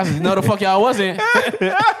herbs and spices. No, the fuck y'all wasn't.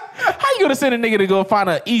 How you gonna send a nigga to go find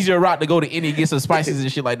an easier route to go to India and get some spices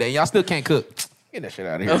and shit like that? Y'all still can't cook. Get that shit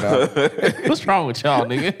out of here, dog. What's wrong with y'all,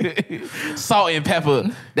 nigga? Salt and pepper.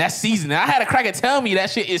 That's seasoning. I had a cracker tell me that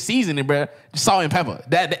shit is seasoning, bro. Salt and pepper.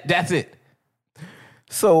 That's it.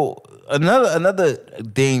 So another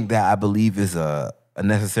thing that I believe is a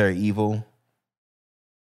necessary evil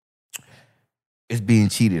is being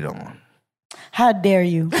cheated on. How dare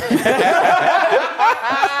you?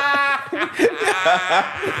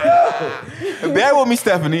 Bear with me,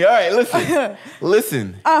 Stephanie. All right,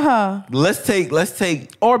 listen. Let's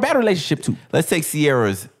take Or a bad relationship too. Let's take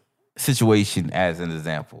Sierra's situation as an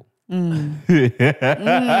example. If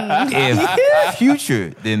Future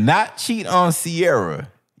did not cheat on Sierra,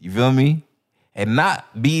 you feel me, and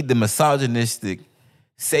not be the misogynistic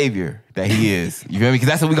savior that he is, you feel me? Because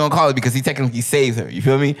that's what we're gonna call it, because he technically saved her. You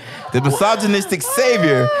feel me? The misogynistic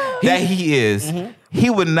savior that he is. He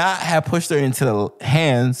would not have pushed her into the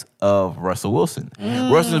hands of Russell Wilson.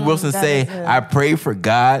 Russell Wilson say, "I pray for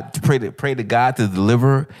God to pray to God to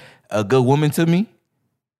deliver a good woman to me."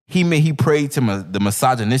 He prayed to the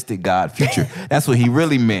misogynistic God Future. That's what he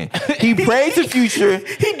really meant. He prayed to Future.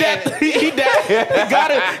 He God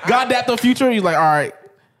dapped the Future. He's like, all right,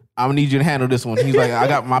 I'm gonna need you to handle this one. He's like, I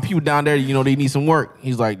got my people down there. You know, they need some work.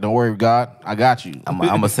 He's like, don't worry, God, I got you. I'm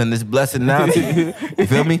gonna send this blessing now to you. You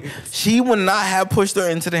feel me? She would not have pushed her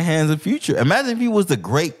into the hands of Future. Imagine if he was the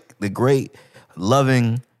great,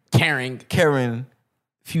 loving, caring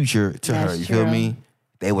Future to her. You true. feel me?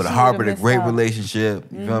 They would have harbored a great relationship.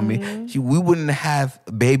 You feel me? We wouldn't have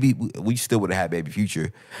baby. We still would have had baby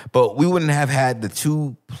Future, but we wouldn't have had the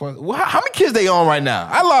two. Well, how many kids they on right now?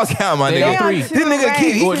 I lost count, my They nigga. got 3. This nigga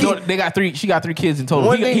keep. They got 3. She got 3 kids in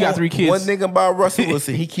total. He got 3 kids. One thing about Russell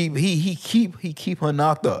Wilson, he keep her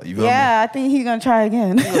knocked up. You feel me? Yeah, I think he's gonna try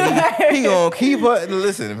again. He gonna keep her.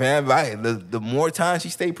 Listen, man. The more time she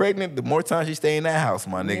stay pregnant, the more time she stay in that house,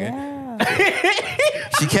 my nigga. Yeah.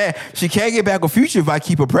 She can't get back with Future if I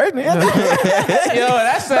keep her pregnant. Yo,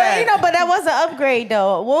 that's sad. But that was an upgrade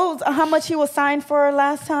though. How much he was signed for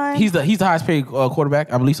last time? He's the highest paid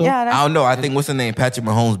quarterback, I believe so. Yeah, I don't know. I think what's the name? Patrick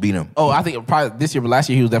Mahomes beat him. Oh, I think probably this year, but last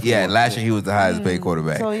year he was definitely. Yeah, last year he was the highest paid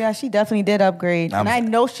quarterback. So yeah, she definitely did upgrade, and I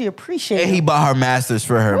know she appreciated. And he bought her masters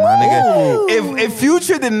for her, my nigga. If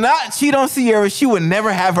Future did not cheat on Sierra, she would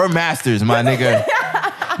never have her masters, my nigga.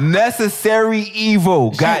 Necessary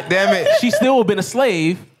evil. God damn it. She still would have been a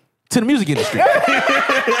slave to the music industry.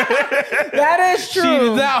 That is true. She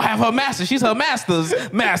does now have her master. She's her master's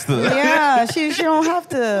master. Yeah, she don't have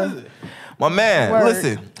to. My man, Word.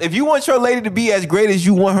 listen. If you want your lady to be as great as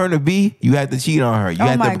you want her to be, you have to cheat on her.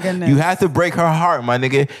 Goodness. You have to break her heart, my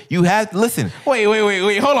nigga. You have to listen. Wait.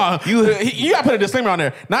 Hold on. You got to put a disclaimer on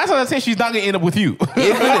there. 9 times out of 10, she's not going to end up with you.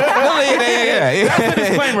 Yeah. That's a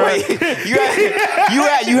disclaimer.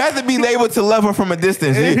 You have to be able to love her from a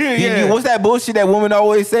distance. What's that bullshit that women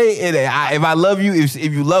always say? If I love you, if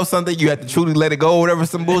you love something, you have to truly let it go, or whatever,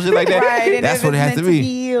 some bullshit like that. Right, That's what it has to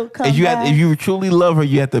be. If you truly love her,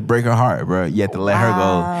 you have to break her heart, bro. You have to let her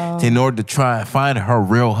go in order to try and find her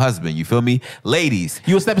real husband. You feel me? Ladies,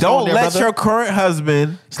 don't let your current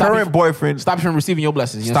husband, boyfriend, stop you from receiving your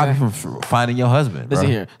blessings. You know stop you from finding your husband. Listen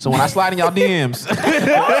bro. here. So when I slide in y'all DMs,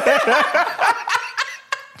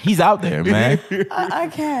 he's out there, man. I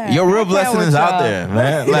can't. Your real I can't blessing with is out y'all. there,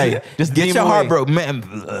 man. Like, Just get give your him heart away. broken,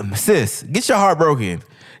 man. Sis, get your heart broken.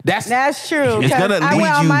 That's true. It's 'cause gonna I lead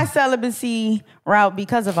went on you- my celibacy route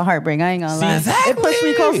because of a heartbreak. I ain't gonna lie. Exactly. It pushed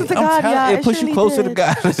me closer to I'm God, telling y'all. you, it pushed you surely closer to did.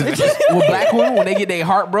 God. with black women, when they get their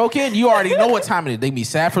heart broken, you already know what time it is. They be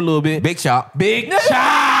sad for a little bit. Big shot. Big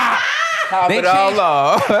shot. They it all change-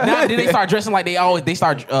 off. Now then they start dressing like they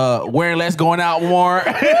start wearing less, going out more.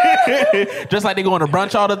 Just like they going to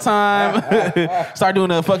brunch all the time. Start doing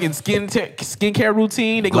a fucking skincare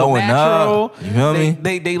routine. They go Glowing natural. up. You feel me?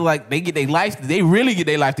 They get their life. They really get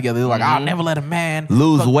their life together. They're like, I'll never let a man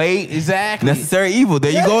Lose weight. Exactly. Necessary evil.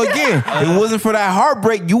 There you go again. If it wasn't for that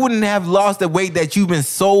heartbreak, you wouldn't have lost the weight that you've been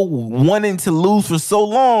so wanting to lose for so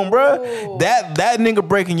long, bro. That nigga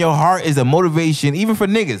breaking your heart is a motivation, even for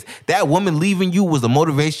niggas. That woman leaving you was the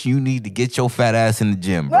motivation you need to get your fat ass in the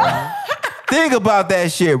gym, bro. Think about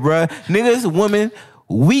that shit, bro. Niggas, women,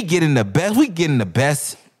 we get in the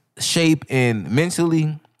best shape and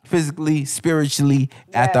mentally, physically, spiritually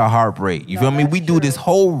after a heartbreak. You feel me? We do this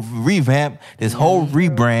whole revamp, this whole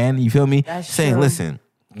rebrand. You feel me? That's Saying, true. listen,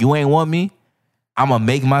 you ain't want me. I'm gonna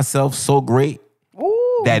make myself so great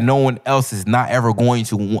that no one else is not ever going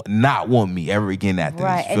to not want me ever again after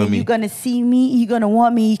Right, this. You and feel then me? you're gonna see me, you're gonna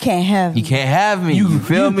want me, you can't have me. You can't have me. You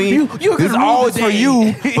feel me? you're This is gonna always rule for the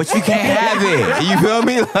you, day. but you can't have it. You feel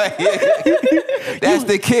me? Like that's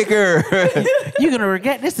the kicker. You're gonna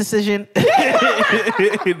regret this decision.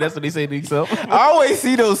 That's what they say to themselves. I always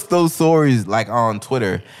see those stories like on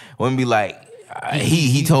Twitter when be like,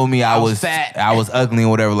 he told me I was fat. I was ugly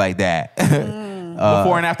and whatever like that.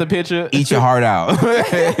 Before and after picture. Eat your heart out.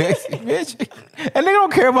 Bitch. And they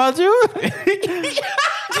don't care about you.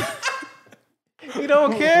 You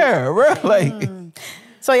don't care, bro. Like.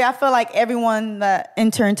 So yeah, I feel like everyone that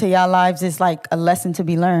enter into y'all lives is like a lesson to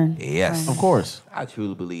be learned. Yes, Of course. I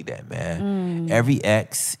truly believe that, man. Every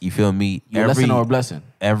ex, you feel me? You're a lesson or a blessing.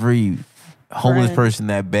 Every homeless Friend. person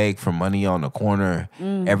that begged for money on the corner,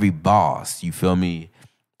 every boss, you feel me?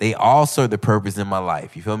 They all serve the purpose in my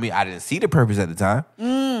life. You feel me? I didn't see the purpose at the time.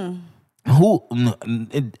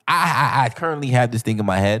 I currently have this thing in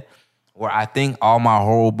my head where I think all my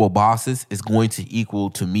horrible bosses is going to equal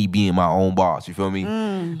to me being my own boss. You feel me?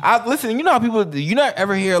 Listen, you know how people, you not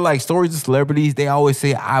ever hear like stories of celebrities? They always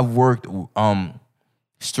say I've worked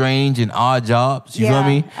strange and odd jobs. You Yeah, feel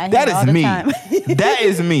me? I hear That it all is the me. time. That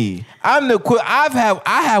is me.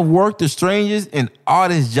 I have worked the strangest and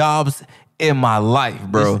oddest jobs in my life,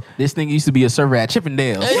 bro. This thing used to be a server at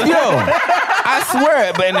Chippendales. Yo, I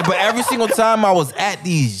swear, but every single time I was at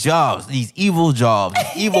these jobs, these evil jobs,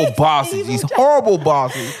 these evil bosses, these horrible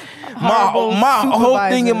bosses. My whole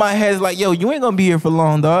thing in my head is like, yo, you ain't gonna be here for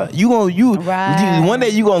long, dog. One day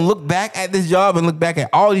you gonna look back at this job and look back at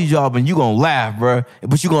all these jobs and you gonna laugh, bro.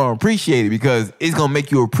 But you gonna appreciate it because it's gonna make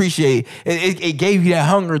you appreciate it. It gave you that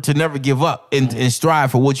hunger to never give up and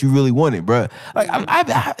strive for what you really wanted, bro. Like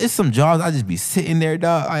it's some jobs I just be sitting there,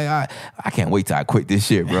 dog. I can't wait till I quit this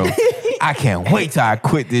shit, bro. I can't wait till I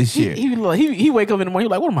quit this shit. He wake up in the morning,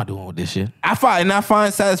 he's like, what am I doing with this shit? I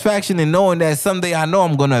find satisfaction in knowing that someday I know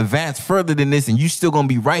I'm gonna advance further than this, and you still gonna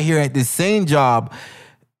be right here at this same job,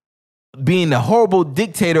 being the horrible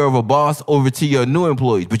dictator of a boss over to your new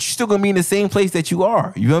employees, but you're still gonna be in the same place that you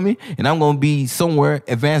are. You feel me? And I'm gonna be somewhere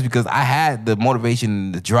advanced because I had the motivation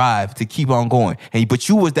and the drive to keep on going. But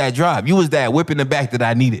you was that drive. You was that whip in the back that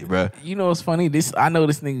I needed, bro. You know what's funny? I know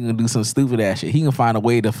this nigga gonna do some stupid ass shit. He can find a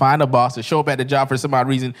way to find a boss to show up at the job for some odd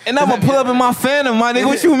reason. And I'm gonna pull up in my Phantom, my nigga.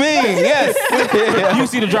 What you mean? Yes. You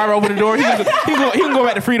see the driver open the door. He can go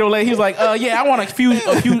back to Frito-Lay. He's like, yeah, I want a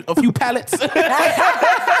few pallets.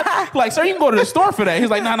 Like, sir, you can go to the store for that. He's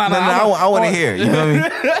like, no. I want to hear. You know what I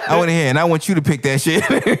mean? I want to hear, and I want you to pick that shit.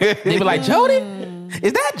 They be like, Jody?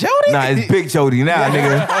 Is that Jody? Nah, it's Big Jody now,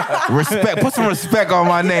 nigga. Respect. Put some respect on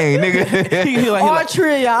my name, nigga. He like, all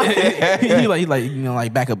three of y'all. He like, you know,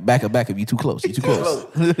 like back up. You too close.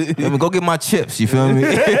 Let me go get my chips. You feel me?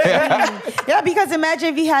 Yeah, because imagine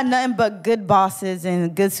if you had nothing but good bosses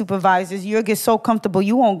and good supervisors, you'll get so comfortable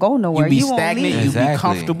you won't go nowhere. You be stagnant. You be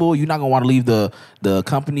comfortable. You're not gonna want to leave the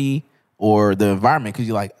company or the environment because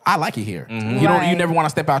you're like, I like it here. Mm-hmm. You never want to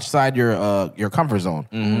step outside your comfort zone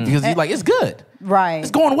because you're like, it's good. Right. It's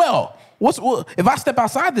going well. If I step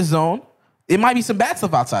outside this zone, it might be some bad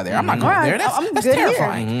stuff outside there. I'm not going there. That's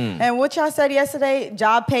terrifying. Mm-hmm. And what y'all said yesterday,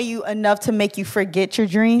 job pay you enough to make you forget your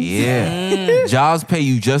dreams. Yeah. Jobs pay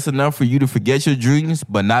you just enough for you to forget your dreams,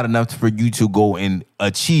 but not enough for you to go and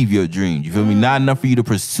achieve your dreams. You feel me? Not enough for you to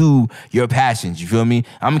pursue your passions. You feel me?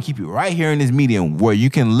 I'm going to keep you right here in this medium where you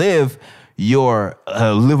can live your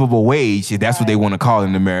livable wage, if that's what they want to call it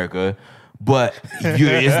in America. But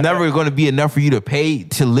it's never going to be enough for you to pay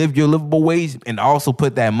to live your livable wage and also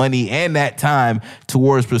put that money and that time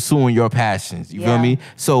towards pursuing your passions. You feel me?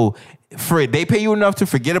 So they pay you enough to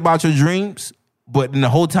forget about your dreams, but in the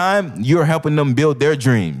whole time, you're helping them build their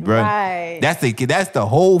dream, bro. Right. That's the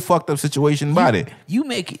whole fucked up situation about it. You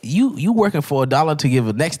working for $1 to give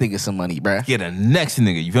the next nigga some money, bro. Yeah, the next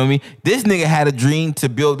nigga, you feel me? This nigga had a dream to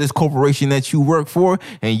build this corporation that you work for,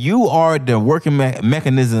 and you are the working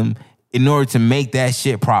mechanism in order to make that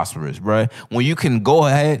shit prosperous, bruh. When you can go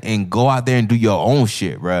ahead and go out there and do your own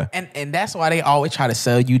shit, bruh. And that's why they always try to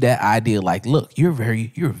sell you that idea like, look, you're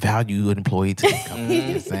a valued employee to the company. You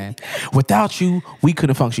understand? Without you, we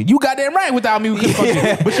couldn't function. You goddamn right, without me, we couldn't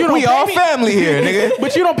function. But you don't we all family here, nigga.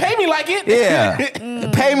 But you don't pay me like it. Yeah.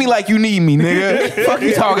 Pay me like you need me, nigga. Fuck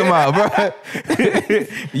you talking about,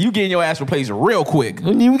 bruh. You getting your ass replaced real quick.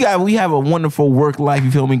 We have a wonderful work life,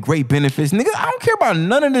 you feel me? Great benefits. Nigga, I don't care about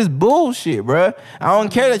none of this bullshit, bruh. I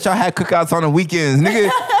don't care that y'all had cookouts on the weekends, nigga.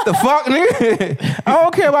 The fuck, nigga? I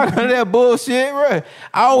don't care about none of that bullshit, bruh.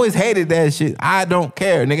 I always hated that shit. I don't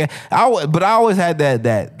care, nigga. But I always had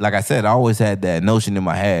that, like I said, I always had that notion in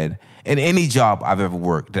my head. In any job I've ever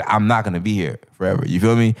worked, that I'm not gonna be here forever. You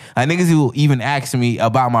feel me? Like niggas who even ask me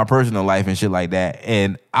about my personal life and shit like that,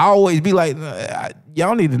 and I always be like,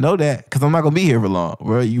 y'all need to know that because I'm not gonna be here for long,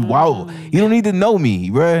 bro. You don't need to know me,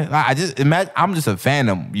 bro. I just imagine I'm just a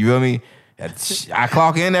phantom. You feel me? I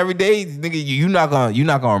clock in every day, nigga. You're not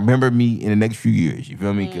gonna remember me in the next few years. You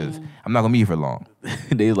feel me? Because I'm not gonna be here for long.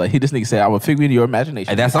 They like this nigga said, "I'm a figure in your imagination."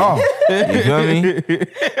 And that's all. You feel me?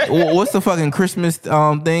 What's the fucking Christmas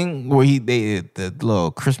thing where the little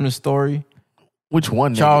Christmas story? Which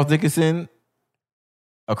one? Charles Dickens,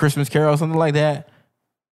 A Christmas Carol, something like that.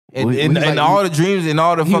 And like, all the dreams and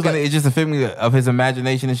all the fucking, it's just a figment of his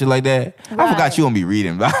imagination and shit like that. Right. I forgot you don't be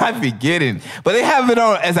reading, but I be getting. But they have it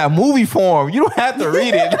on as a movie form. You don't have to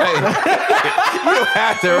read it. Like, you don't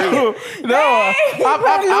have to read it. No,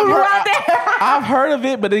 I've heard of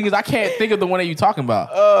it, but the thing is, I can't think of the one that you're talking about.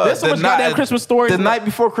 There's so much goddamn Christmas stories. The Night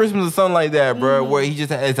Before Christmas or something like that, bro, where he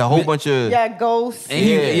just it's a whole bunch of ghosts. And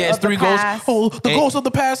it's three ghosts. Oh, the ghosts of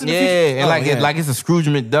the past and the future. And like it's a Scrooge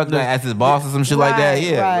McDuck as his boss or some shit like that.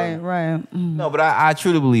 Yeah. Right. No, but I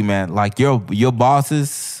truly believe, man, like your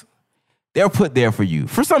bosses, they're put there for you.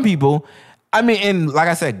 For some people, I mean, and like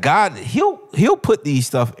I said, God, he'll put these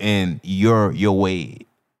stuff in your way.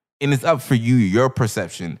 And it's up for you, your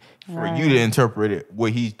perception, for you to interpret it,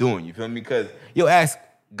 what he's doing. You feel me? Because you'll ask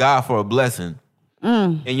God for a blessing.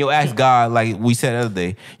 And you'll ask God, like we said the other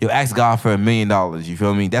day, you'll ask God for $1 million. You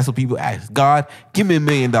feel me? That's what people ask. God, give me $1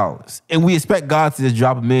 million. And we expect God to just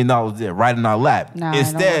drop $1 million there right in our lap. Nah,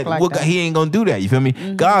 Instead, it don't work like that. he ain't gonna do that. You feel me?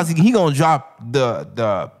 God's he gonna drop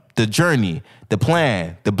the journey, the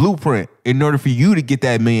plan, the blueprint in order for you to get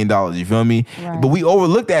that $1 million. You feel me? Right. But we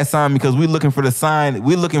overlook that sign because we're looking for the sign.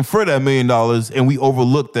 We're looking for that $1 million, and we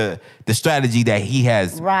overlook the strategy that he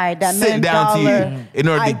has Right, that $1 sent down to you in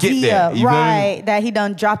order to get there. You feel me? That he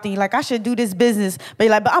done dropped in. You're like, I should do this business. But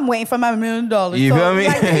you're like, but I'm waiting for my $1 million. You feel me?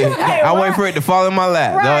 I'm waiting for it to fall in my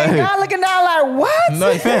lap. Right, No, God looking down like, what?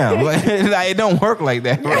 no, fam. Like, it don't work like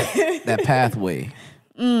that. Bro. That pathway.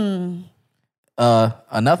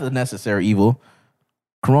 Another necessary evil,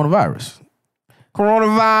 coronavirus.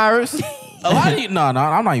 Coronavirus. A lot of you, no,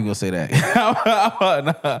 I'm not even gonna say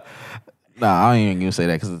that. No, I ain't even gonna say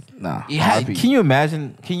that because Yeah, can you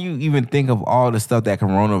imagine? Can you even think of all the stuff that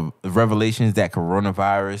revelations that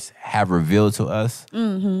coronavirus have revealed to us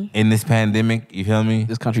in this pandemic? You feel me?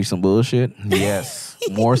 this country's some bullshit. Yes.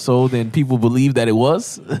 More so than people believe that it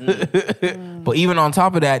was. But even on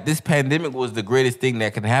top of that, this pandemic was the greatest thing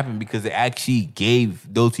that can happen because it actually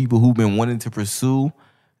gave those people who've been wanting to pursue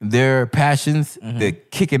their passions the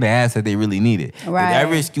kick in the ass that they really needed. Right.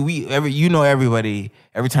 Everybody,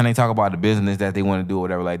 every time they talk about the business that they want to do or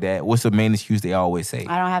whatever like that, what's the main excuse they always say?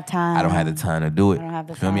 I don't have time. I don't have the time to do it. I don't have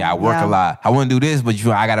the You feel me? time. I work Yeah. a lot. I want to do this, but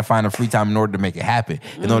I got to find the free time in order to make it happen.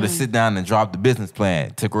 In order to sit down and drop the business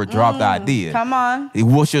plan, drop the idea. Come on.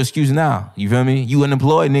 What's your excuse now? You feel me? You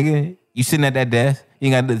unemployed, nigga. You sitting at that desk.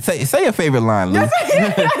 You ain't got to say your favorite line, Lou.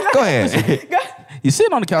 Go ahead. You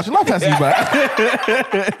sitting on the couch, your life passing you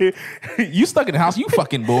by. You stuck in the house, you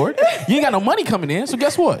fucking bored. You ain't got no money coming in, so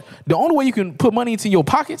guess what? The only way you can put money into your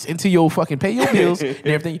pockets, into your fucking pay your bills and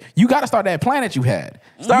everything, you got to start that plan that you had.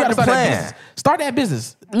 Start You gotta the plan. That business. Start that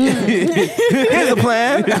business. Here's a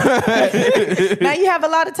plan. Now you have a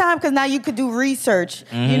lot of time because now you could do research.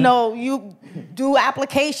 You know, you do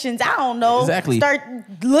applications. I don't know. Exactly. Start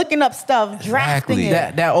looking up stuff, drafting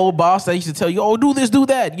Exactly. it. That old boss that used to tell you, oh, do this, do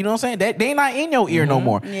that. You know what I'm saying? They not in your ear no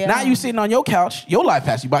more. Yeah. Now you sitting on your couch, your life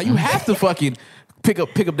passed you by. You have to fucking pick up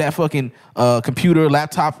that fucking computer,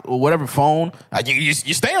 laptop, or whatever phone. You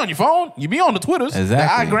stay on your phone. You be on the Twitters,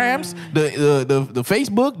 Exactly. the iGrams, the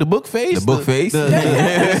Facebook, the book face, The book face.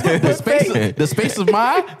 the space of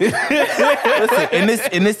mind. Listen,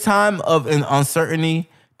 in this time of uncertainty,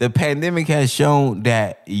 the pandemic has shown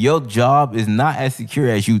that your job is not as secure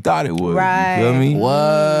as you thought it would. Right. You feel me?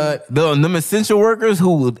 What? Them essential workers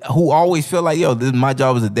who always feel like, yo, my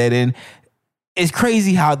job is a dead end. It's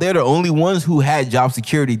crazy how they're the only ones who had job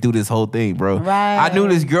security through this whole thing, bro. Right. I knew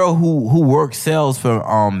this girl who worked sales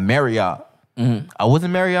for Marriott. I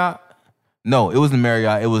wasn't Marriott. No, it wasn't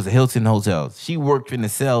Marriott. It was the Hilton Hotels. She worked in the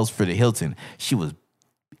sales for the Hilton. She was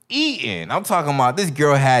eating. I'm talking about this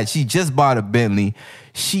girl she just bought a Bentley.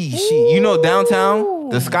 She you know downtown,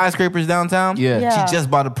 the skyscrapers downtown? Yeah. She just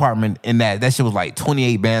bought an apartment in that. That shit was like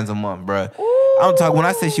 28 bands a month, bro. I'm talking, when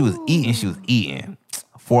I say she was eating.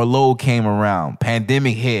 Fort Load came around.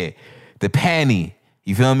 Pandemic hit. The panty.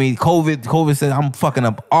 You feel me? COVID said, I'm fucking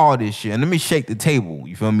up all this shit. And let me shake the table.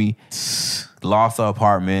 You feel me? Lost her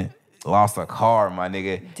apartment. Lost her car, my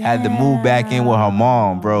nigga. Had to move back in with her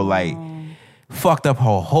mom, bro. Like, fucked up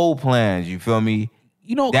her whole plans. You feel me?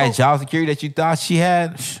 You know, That job security that you thought she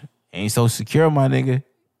had ain't so secure, my nigga.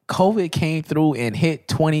 COVID came through and hit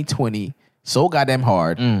 2020 so goddamn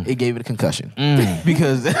hard, it gave it a concussion.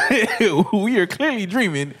 Because we are clearly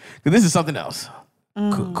dreaming that this is something else.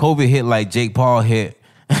 COVID hit like Jake Paul hit.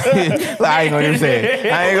 I ain't gonna even say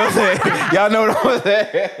it. Y'all know what I'm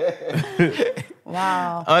saying?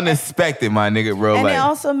 Wow. Unexpected, my nigga, bro. And like, it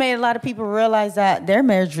also made a lot of people realize that their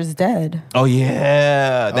marriage was dead. oh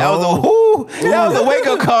yeah, that was a wake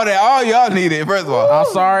up call that all y'all needed. First of all,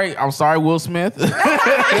 I'm sorry, Will Smith.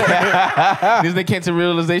 Because they came to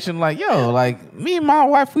realization, like, yo, like me and my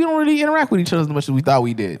wife, we don't really interact with each other as much as we thought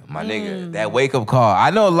we did. my nigga, that wake up call. I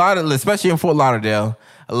know a lot of, especially in Fort Lauderdale,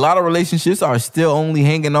 a lot of relationships are still only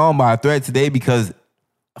hanging on by a thread today because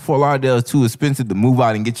Fort Lauderdale is too expensive to move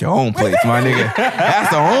out and get your own place, my nigga. That's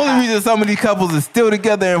the only reason some of these couples are still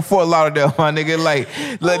together in Fort Lauderdale, my nigga. Like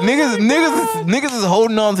niggas is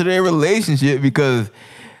holding on to their relationship because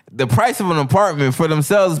the price of an apartment for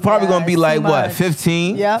themselves is probably gonna be it's like too what, much.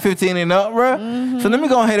 15? Yep. 15 and up, bro. So let me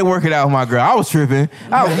go ahead and work it out with my girl. I was tripping.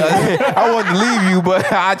 I wanted to leave you,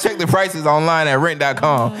 but I checked the prices online at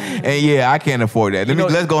rent.com. And yeah, I can't afford that.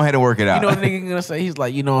 Let's go ahead and work it out. You know what the nigga gonna say? He's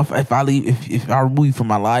like, you know, if I remove you from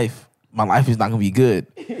my life, my life is not gonna be good.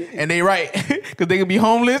 And they right, because they could be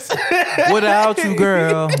homeless. Without you,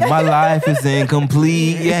 girl, my life is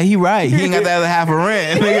incomplete. Yeah, he right. He ain't got the other half of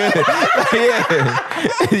rent.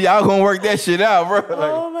 Yeah. Y'all gonna work that shit out, bro.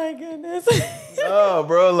 Like, oh my goodness. oh,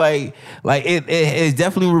 bro, like it's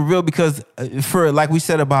definitely revealed because for like we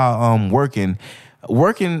said about working,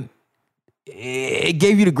 it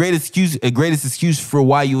gave you the greatest excuse for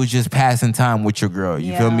why you was just passing time with your girl.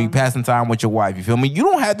 You feel me? Passing time with your wife. You feel me? You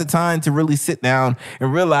don't have the time to really sit down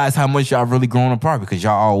and realize how much y'all really grown apart because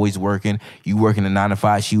y'all always working. You working a 9 to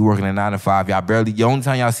 5, she working a 9 to 5. Y'all barely. The only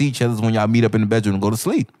time y'all see each other is when y'all meet up in the bedroom and go to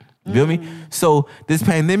sleep. You feel me? So this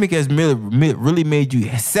pandemic has really made you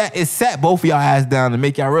it sat both of y'all ass down to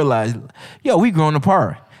make y'all realize, yo, we grown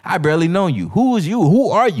apart. I barely know you. Who is you? Who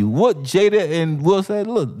are you? What Jada and Will said,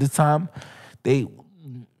 look, this time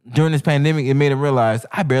during this pandemic, it made them realize,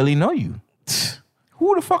 I barely know you.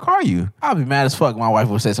 Who the fuck are you? I'll be mad as fuck. My wife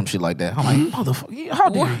would say some shit like that. I'm like, motherfucker, how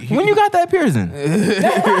dare you? When you got that piercing?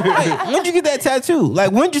 Like, when'd you get that tattoo?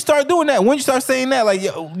 Like, when'd you start doing that? When'd you start saying that? Like,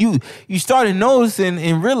 yo, you started noticing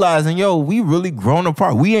and realizing, yo, we really grown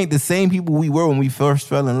apart. We ain't the same people we were when we first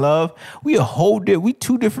fell in love. We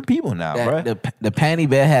two different people now, bro. The panty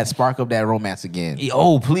bed had sparked up that romance again.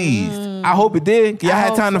 Oh, please. I hope it did. Y'all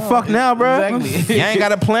had time to fuck now, bro. Exactly. Y'all ain't got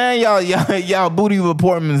to plan y'all booty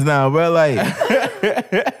appointments now, bro. Like...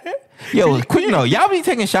 Yo, quick note. Y'all be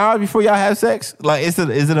taking showers before y'all have sex? Like, is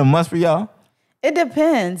it a must for y'all? It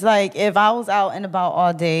depends. Like, if I was out and about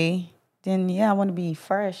all day, then yeah, I want to be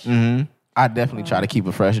fresh. Mm-hmm. I definitely try to keep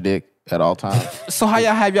a fresh dick at all times. So how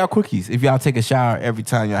y'all have y'all quickies if y'all take a shower every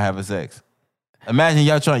time y'all have a sex? Imagine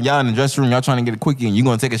y'all in the dressing room, y'all trying to get a quickie and you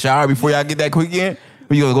gonna take a shower before y'all get that quickie in?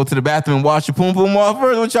 Or you gonna go to the bathroom and wash your poom poom off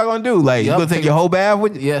first? What y'all gonna do? Like, you gonna take your whole bath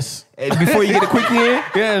with you? Yes. Before you get a quickie in?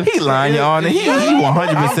 Yes. He lying, y'all. He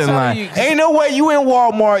 100% lying. Ain't no way you in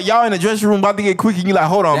Walmart, y'all in the dressing room about to get a quickie, and you like,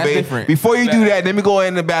 hold on, That's babe. different. Before you do that, let me go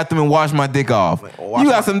in the bathroom and wash my dick off. You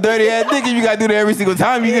got some dirty ass dick and you gotta do that every single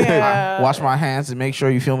time you get it. Wash my hands and make sure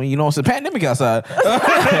you feel me. You know, it's a pandemic outside.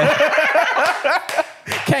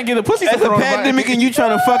 Can't get a pussy. It's a pandemic and you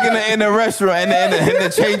trying to fuck in the restaurant and the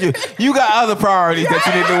change room. You got other priorities that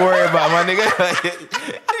you need to worry about, my nigga.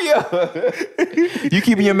 Yo. You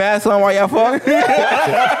keeping your mask on while y'all fuck?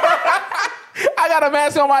 I got a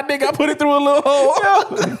mask on my dick. I put it through a little hole.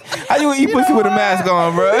 Yo. How you eat pussy with a mask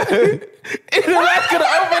on, bro? The mask gonna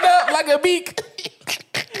open up like a beak.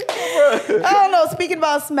 I don't know. Speaking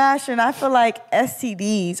about smashing, I feel like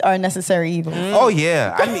STDs are a necessary evil. Oh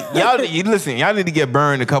yeah, y'all need to get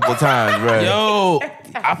burned a couple times, bro. Yo,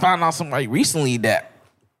 I found out something recently that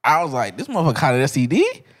I was like, this motherfucker caught an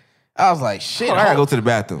STD. I was like, shit. I gotta go to the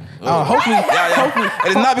bathroom. Hopefully, hopefully. And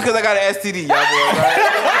it's not because I got an STD, y'all boys.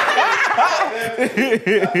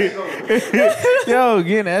 Yo,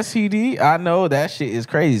 getting STD, I know that shit is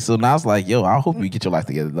crazy. So now it's like, yo, I hope you get your life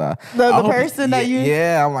together. The person that you...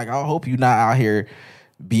 Yeah, I'm like, I hope you not out here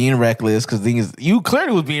being reckless. Because the thing is, you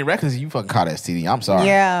clearly was being reckless. You fucking caught STD. I'm sorry.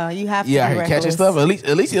 Yeah, you have to be reckless. Catching stuff. At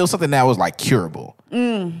least it was something that was like curable.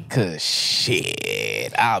 Because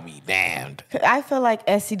shit, I'll be damned. I feel like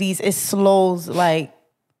STDs, it slows like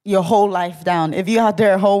your whole life down. If you're out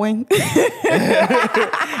there hoeing,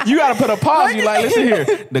 you gotta put a pause. You like, listen here,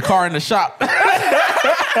 the car in the shop.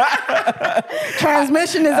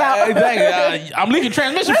 Transmission is out. Exactly. I'm leaking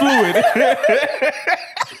transmission fluid.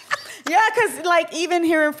 Yeah, because like even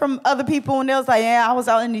hearing from other people and they was like, yeah, I was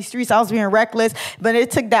out in these streets, I was being reckless, but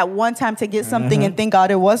it took that one time to get something and thank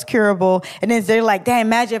God it was curable. And then they're like, damn,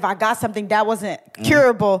 imagine if I got something that wasn't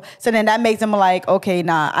curable. So then that makes them like, okay,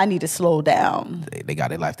 nah, I need to slow down. They got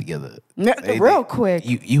their life together. Real quick.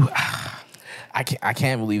 I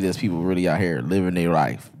can't believe there's people really out here living their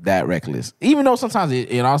life that reckless. Even though sometimes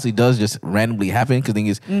it honestly does just randomly happen. Because the thing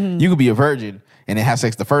is, you could be a virgin and then have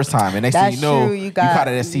sex the first time, and next thing you know, you caught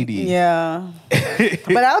an STD. Yeah, but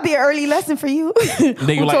that'll be an early lesson for you.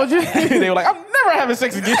 They were like, I'm never having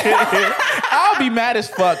sex again. I'll be mad as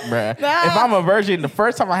fuck, bro. Nah. If I'm a virgin, the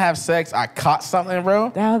first time I have sex, I caught something, bro.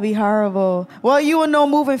 That would be horrible. Well, you will know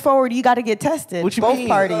moving forward. You got to get tested. What you both mean?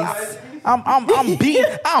 Parties. I'm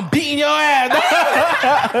beating your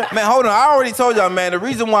ass. Man, hold on. I already told y'all, man, the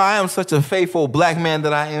reason why I am such a faithful black man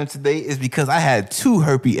that I am today is because I had 2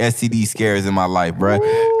 herpes STD scares in my life, bro.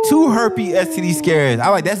 2 herpes STD scares.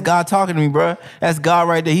 That's God talking to me, bro. That's God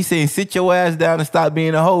right there. He's saying, sit your ass down and stop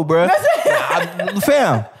being a hoe, bro.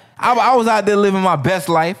 Fam, I was out there living my best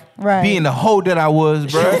life, being the hoe that I was,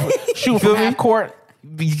 bro. Shoot from half court.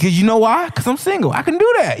 Because you know why? Because I'm single. I can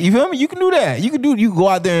do that. You feel me? You can do that. You can go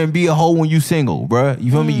out there and be a hoe when you single, bro.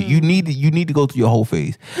 You feel me? You need to go through your whole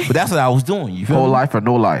phase. But that's what I was doing. You feel whole me? life or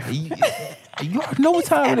no life? You already know what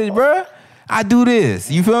time it is, bro. I do this.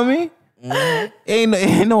 You feel me?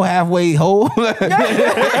 Ain't no halfway hole. Bruh.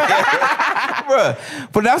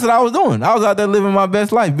 But that's what I was doing. I was out there living my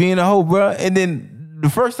best life, being a hoe, bruh. And then the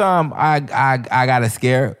first time I got a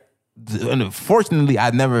scare, fortunately,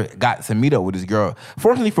 I never got to meet up with this girl.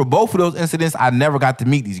 Fortunately for both of those incidents, I never got to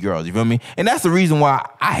meet these girls. You feel me? And that's the reason why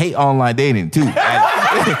I hate online dating too.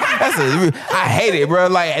 I hate it, bro.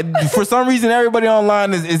 Like for some reason, everybody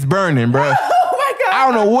online is burning, bro. I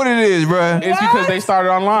don't know what it is, bro. It's because they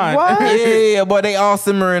started online. Yeah, but they all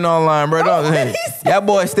simmering online, bro. That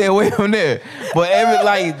boy stay away from there. But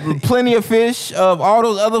like plenty of fish, of all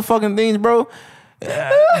those other fucking things, bro.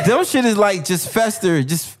 Them shit is like just fester,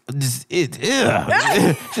 just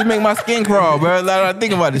make my skin crawl, bro. Like, I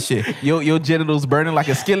think about this shit. Your genitals burning like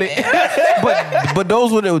a skillet. but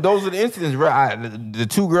those were the incidents, bro. The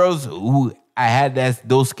two girls who I had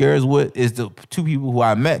those scares with is the two people who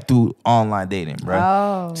I met through online dating, bro.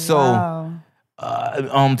 Oh, so wow.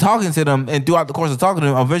 Talking to them, and throughout the course of talking to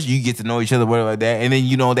them, eventually you get to know each other, whatever like that. And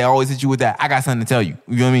then they always hit you with that. I got something to tell you.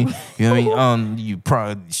 You know what I mean? You know what I mean? You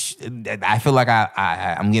probably. I feel like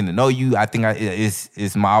I'm getting to know you. I think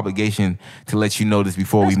it's my obligation to let you know this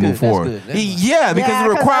before we move forward. Yeah, because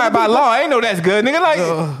it's required by law. I ain't know that's good, nigga. Like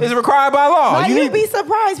it's required by law. You'd be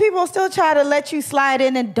surprised. People still try to let you slide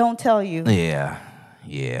in and don't tell you.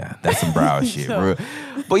 Yeah, that's some brow shit, bro.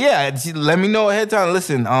 But yeah, let me know ahead of time.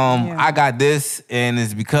 Listen, I got this, and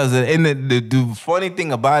it's because of. And the funny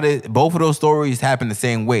thing about it, both of those stories happened the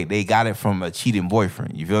same way. They got it from a cheating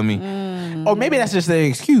boyfriend. You feel me? Or maybe that's just their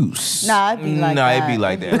excuse. Nah, it'd be like that. It'd be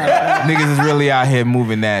like that. Niggas is really out here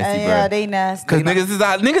moving nasty, bro. Yeah, they nasty. Because niggas is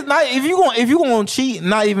out. Niggas not if you gonna cheat.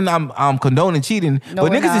 Not even I'm condoning cheating, No,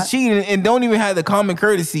 but we're niggas not. is cheating and don't even have the common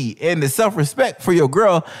courtesy and the self-respect for your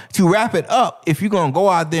girl to wrap it up. If you gonna go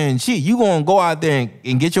out there and cheat, you gonna go out there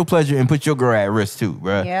and get your pleasure and put your girl at risk too,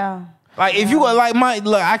 bro. Yeah. Like if you go like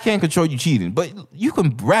look, I can't control you cheating, but you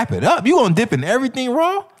can wrap it up. You gonna dip in everything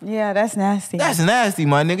raw? Yeah, that's nasty. That's nasty,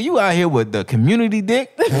 my nigga. You out here with the community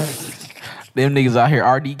dick. Them niggas out here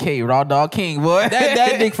RDK, Raw Dog King, boy.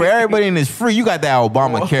 That dick for everybody and it's free. You got that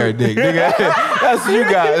Obamacare dick, nigga. That's what you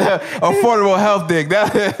got. Affordable health dick.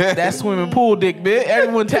 That swimming pool dick, bitch.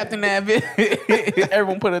 Everyone tapped in that bit.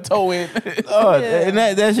 Everyone put a toe in. And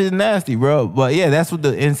that shit's nasty, bro. But yeah, that's what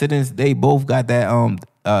the incidents. They both got that.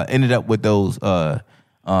 Ended up with those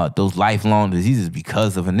lifelong diseases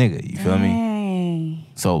because of a nigga. You feel me?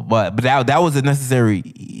 So, but that was a necessary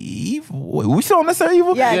evil. We still necessary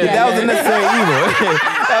evil? Yeah. That was a necessary evil.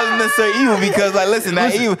 That was a necessary evil because, like, listen,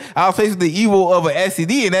 that evil. I was faced with the evil of an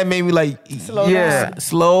STD, and that made me like,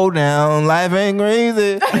 slow down. Life ain't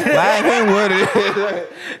crazy. Life ain't what it is.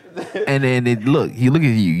 And then look at you.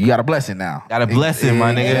 You got a blessing now. Got a blessing,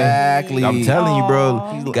 my nigga. Exactly. I'm telling you,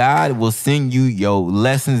 bro. God will send you your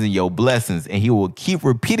lessons and your blessings, and He will keep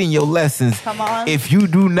repeating your lessons. Come on. If you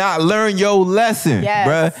do not learn your lesson,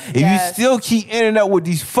 bruh. If you still keep ending up with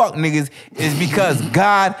these fuck niggas, it's because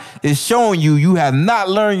God is showing you have not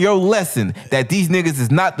learned your lesson. That these niggas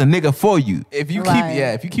is not the nigga for you. If you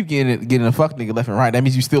keep getting a fuck nigga left and right, that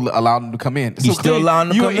means you still allow them to come in. You still allow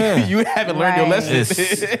them to come in. You haven't learned your lesson.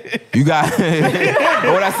 You got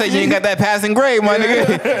what I say. You ain't got that passing grade, my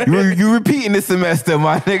nigga. You repeating this semester,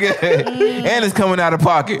 my nigga, and it's coming out of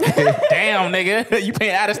pocket. Damn, nigga, you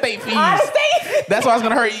paying out of state fees. That's why it's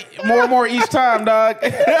gonna hurt more and more each time, dog.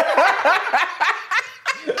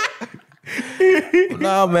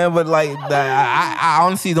 No, man, but like I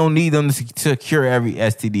honestly don't need them to cure every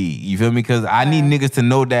STD. You feel me? Because I need niggas to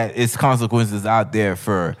know that it's consequences out there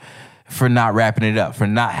for not wrapping it up, for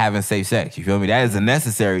not having safe sex. You feel me? That is a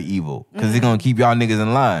necessary evil because it's gonna keep y'all niggas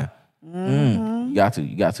in line. You got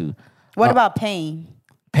to. What about pain?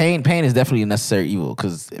 Pain is definitely a necessary evil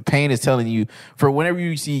because pain is telling you for whenever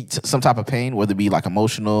you see some type of pain, whether it be like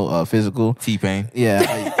emotional, physical, T-pain.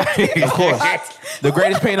 Yeah, of course, the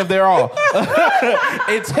greatest pain of them all.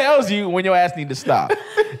 It tells you when your ass need to stop.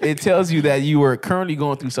 It tells you that you are currently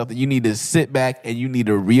going through something. You need to sit back and you need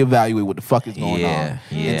to reevaluate what the fuck is going on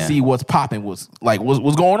and see what's popping. What's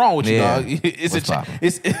going on with you, dog?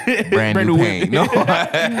 It's brand new pain. No.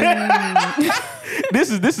 This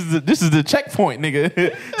is the checkpoint,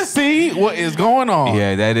 nigga. See what is going on.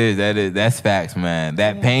 Yeah, that's facts, man.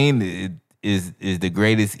 That pain is the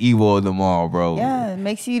greatest evil of them all, bro. Yeah, it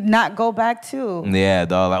makes you not go back to. Yeah,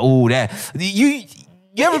 dog. Like, ooh, that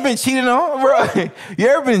you ever been cheated on, bro? You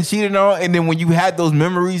ever been cheated on, and then when you had those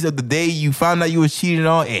memories of the day you found out you was cheated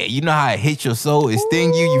on, you know how it hits your soul, it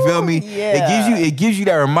sting you. You feel me? Yeah. It gives you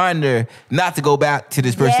that reminder not to go back to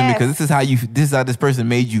this person because this is how this person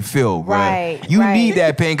made you feel, bro. Right. You need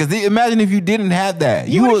that pain because imagine if you didn't have that,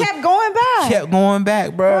 You would have kept going back. kept going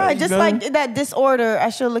back, bro. Right, just like that disorder. I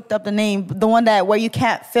should have looked up the name. The one that where you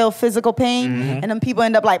can't feel physical pain, and then people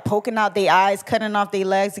end up like poking out their eyes, cutting off their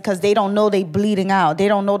legs because they don't know they bleeding out. They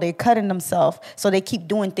don't know they're cutting themselves, so they keep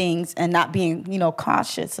doing things and not being,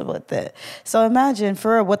 cautious with it. So imagine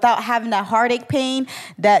for real, without having that heartache pain,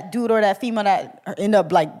 that dude or that female that end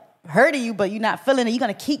up like hurting you, but you're not feeling it, you're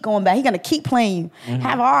gonna keep going back. He's gonna keep playing you,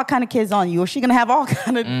 have all kind of kids on you, or she's gonna have all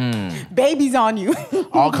kind of babies on you,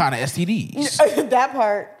 all kind of STDs. That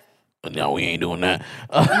part. No, we ain't doing that.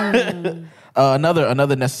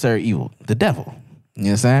 Another necessary evil, the devil. You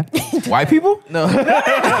know what I'm saying? White people? No. They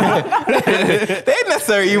ain't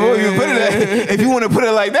necessary evil. If you want to put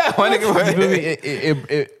it like that, my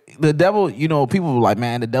nigga. The devil, people were like,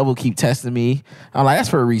 man, the devil keep testing me. I'm like, that's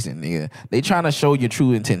for a reason, nigga. They trying to show your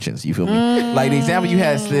true intentions. You feel me? Like the example you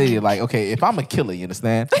had today, like, okay, if I'm a killer, you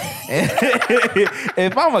understand?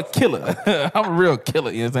 If I'm a killer, I'm a real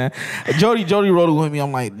killer. You understand? Jody wrote it with me.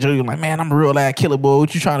 I'm like, man, I'm a real ass killer, boy.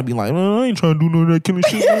 What you trying to be like? Man, I ain't trying to do none of that killing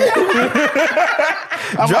shit.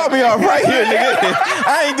 Drop me off right here, nigga.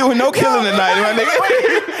 I ain't doing no killing tonight, my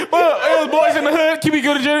nigga. Well, boys in the hood, keep it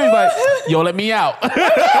good to Jody. He's like, yo, let me out.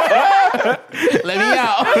 Let me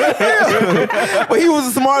out. But he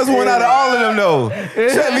was the smartest one out of all of them, though.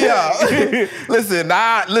 Shut me out. Listen,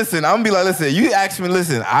 I'm gonna be like, listen, you ask me,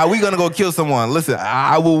 listen, we gonna go kill someone. Listen,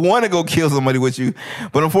 I would want to go kill somebody with you,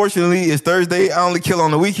 but unfortunately, it's Thursday. I only kill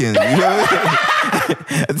on the weekends. You know what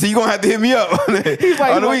I mean? So you gonna have to hit me up on the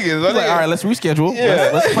weekends. He's like, all right, let's reschedule. Yeah.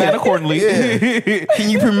 Let's plan accordingly. Yeah. Can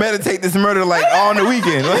you premeditate this murder like on the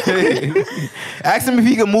weekend? Ask him if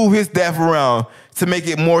he can move his staff around to make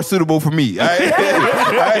it more suitable for me. All right?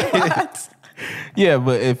 All right? Yeah,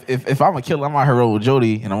 but if I'm a killer, I'm out here with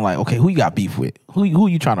Jody, and I'm like, okay, who you got beef with? Who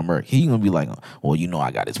you trying to murk? He gonna be like, well, I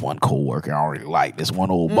got this one coworker I don't really like, this one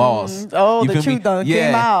old boss. Oh, the truth done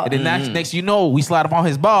came out. And then next you know, we slide up on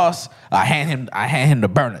his boss. I hand him the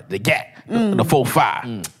burner, the gat, the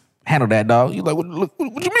 4.5. Handle that, dog. You like, what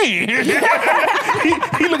you mean?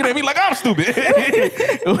 he looking at me like I'm stupid.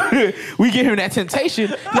 We give him that temptation.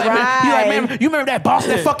 He like, man, you remember that boss,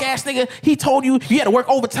 that fuck ass nigga? He told you had to work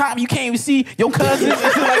overtime. You can't even see your cousins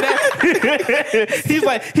and shit like that. He's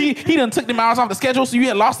like, he done took them hours off the schedule, so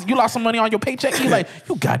you lost some money on your paycheck. He's like,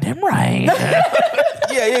 you goddamn right.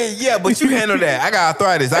 Yeah, but you handle that. I got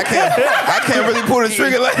arthritis. I can't really pull the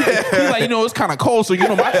trigger like that. He's like, it's kind of cold, so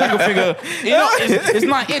my trigger finger, it's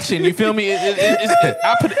not itching. You feel me?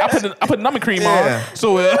 I put numbing cream on.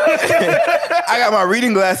 So I got my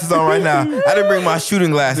reading glasses on right now. I didn't bring my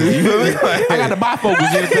shooting glasses. You feel me? I got the bifocals. You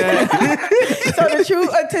understand? So the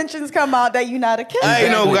true intentions come out that you're not a killer. I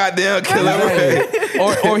ain't no goddamn killer.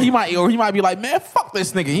 or he might be like, man, fuck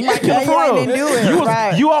this nigga. He might kill him for real. Do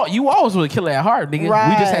it. You always was a killer at heart, nigga. Right.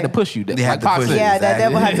 We just had to push you. They had to push you. Yeah, that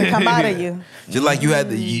devil had to come out of you. Just like you had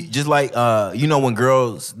to, when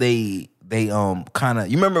girls they kind of,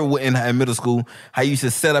 you remember in middle school how you used to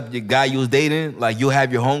set up your guy you was dating, like you'll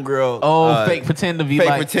have your homegirl fake pretend to be fake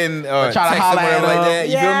like pretend or try to holler at like that.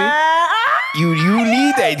 You feel me? You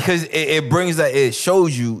need that because it brings that, it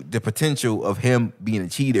shows you the potential of him being a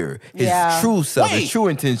cheater, his true self, his true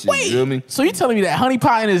intentions. You feel me? So you telling me that honey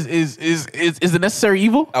potting is the necessary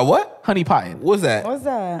evil? What? Honey potting. What's that? What's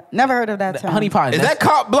that? Never heard of that term. Honey potting. Is that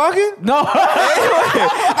cop blocking? No.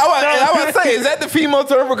 I was to say, is that the female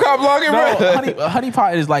term for cop blocking, bro? No, honey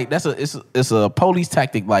potting is like it's a police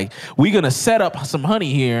tactic. Like, we gonna set up some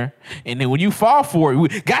honey here, and then when you fall for it, we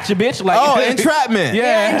got you, bitch. Like, entrapment.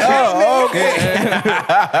 Yeah. Oh, okay.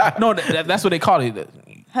 No, that's what they call it.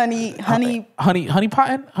 Honey potting?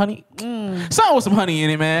 Honey? Something with some honey in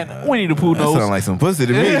it, man. Winnie the Pooh knows. That sounds like some pussy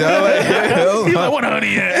to me, dog. He's like, what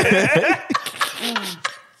honey at?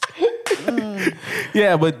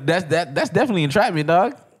 Yeah, but that's definitely entrapment,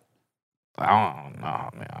 dog. I don't know,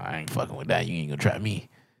 man. I ain't fucking with that. You ain't gonna trap me.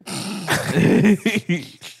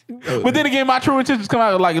 But then again, my true intentions come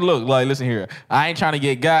out like, look, like, listen here. I ain't trying to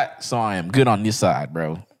get got, so I am good on this side,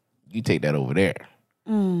 bro. You take that over there.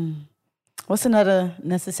 What's another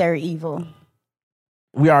necessary evil?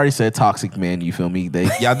 We already said toxic men. You feel me?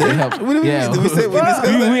 Y'all did help. We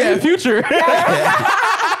had Future.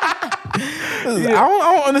 I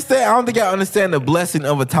don't understand. I don't think I understand the blessing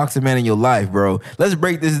of a toxic man in your life, bro. Let's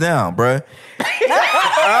break this down, bro. We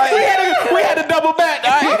had to double back.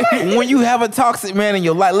 Right? When you have a toxic man in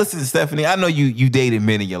your life, listen, Stephanie, I know you dated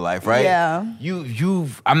men in your life, right? Yeah.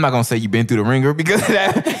 You've I'm not gonna say you've been through the ringer because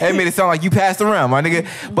that made it sound like you passed around, my nigga.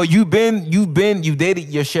 But you've dated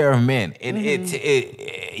your share of men, and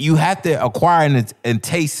you have to acquire and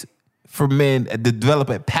taste for men, to develop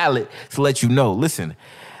a palate to let you know. Listen,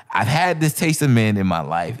 I've had this taste of men in my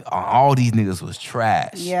life. All these niggas was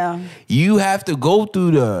trash. Yeah. You have to go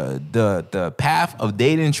through the path of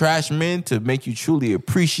dating trash men to make you truly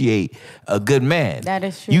appreciate a good man. That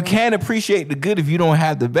is true. You can't appreciate the good if you don't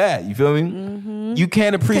have the bad. You feel me? Mm-hmm. You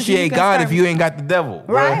can't appreciate God if you ain't got the devil.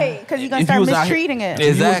 Right, because you're going to start mistreating it.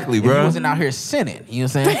 Exactly, bro. If you wasn't out here sinning, you know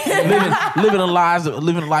what I'm saying? living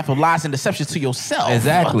a life of lies and deception to yourself.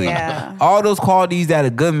 Exactly. Yeah. All those qualities that a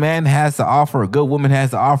good man has to offer, a good woman has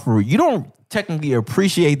to offer, you don't technically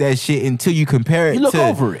appreciate that shit until you compare it look to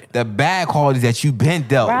over it. The bad qualities that you've been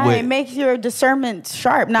dealt with. Right, it makes your discernment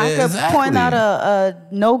sharp. Now I could point out a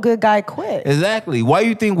no good guy quick. Exactly. Why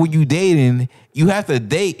you think when you dating, you have to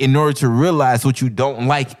date in order to realize what you don't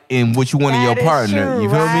like and what you want in your partner. True. You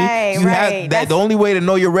feel right, me? You right. have that. The only way to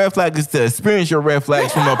know your red flag is to experience your red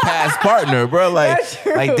flags from a past partner, bro. Like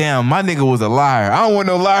damn, my nigga was a liar. I don't want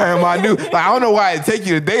no liar in my new. Like, I don't know why it take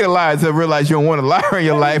you to date a liar to realize you don't want a liar in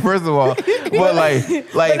your life. First of all, but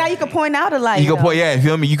but now you can point out a liar. You can point, yeah. You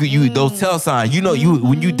feel me? You those tell signs. You know,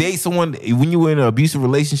 when you date someone, when you in an abusive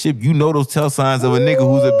relationship, you know those tell signs of a nigga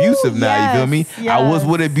who's abusive. Now you feel me? Yes. I was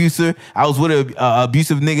with an abuser. I was with an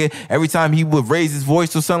abusive nigga. Every time he would raise his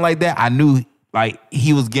voice or something like that, I knew like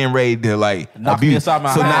he was getting ready to like knock me inside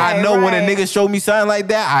my So now I know when a right. nigga showed me something like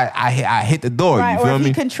that, I hit the door. Right, You feel or if me?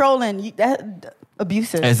 he controlling, that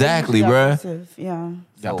abusive. Exactly, Yeah, bruh. abusive, yeah. You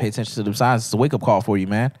gotta pay attention to them signs. It's a wake up call for you,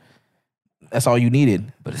 man. That's all you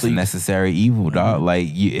needed. But it's a necessary evil, dog. Like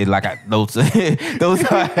those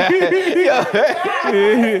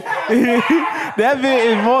that bit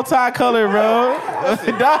is multicolored, bro.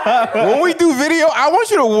 When we do video, I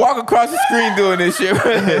want you to walk across the screen doing this shit.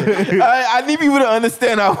 I need people to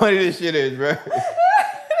understand how funny this shit is, bro.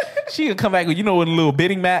 She can come back with, with a little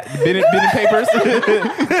bidding papers.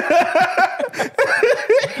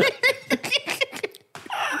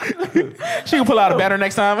 She can pull out a banner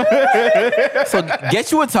next time. So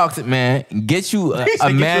get you a toxic man. Get you a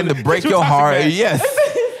man to break your heart. man. Yes.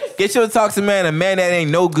 Get you a toxic man, a man that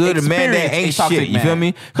ain't no good, a man that ain't shit. You feel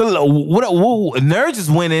me? Cause what nerds is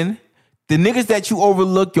winning. The niggas that you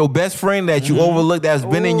overlook, your best friend that you overlook, that's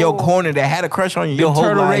been in your corner, that had a crush on you your whole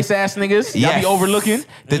turtle life. race ass niggas. Y'all be overlooking.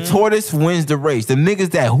 The tortoise wins the race. The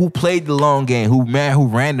niggas who played the long game, who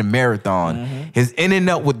ran the marathon, is ending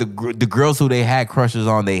up with the girls who they had crushes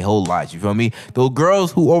on their whole lives. You feel me? Those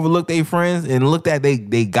girls who overlooked their friends and looked at they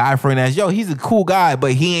guy friend as, yo, he's a cool guy,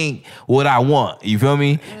 but he ain't what I want. You feel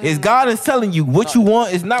me? It's God is telling you what you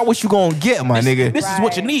want is not what you gonna get, my nigga. This is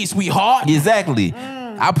what you need, sweetheart. Exactly.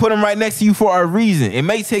 I put him right next to you for a reason. It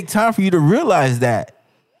may take time for you to realize that.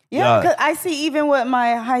 Yeah, because I see even with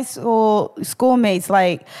my high school schoolmates,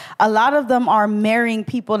 like a lot of them are marrying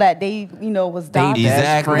people that they, was dating.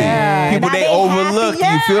 Exactly. Yeah. People Now they they overlook.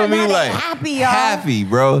 happy. You feel Yeah, me? now they Like happy, y'all. happy,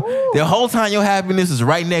 bro. Ooh. The whole time your happiness is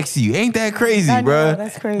right next to you. Ain't that crazy, I know, bro?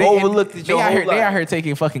 that's crazy. They overlooked it They your out whole here, they out life. here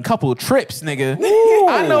taking fucking couple trips, nigga.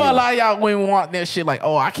 I know a lot of y'all wouldn't want that shit. Like,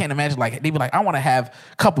 oh, I can't imagine. Like, they be like, I want to have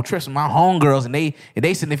couple trips with my homegirls, and they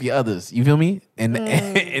significant others. You feel me? And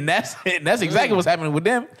and that's exactly what's happening with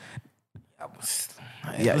them.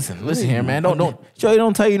 Yeah, listen here, man. Don't Joey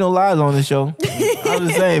don't tell you no lies on this show. I'm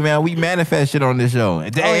just saying, man. We manifest shit on this show.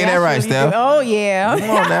 Ain't that right, Steph? Oh yeah. Come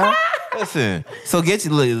on now. Listen. So get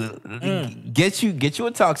you a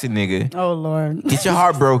toxic nigga. Oh Lord. Get your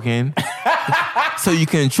heart broken. So you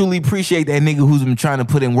can truly appreciate that nigga who's been trying to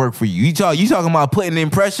put in work for you. You talking about putting in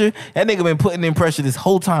pressure? That nigga been putting in pressure this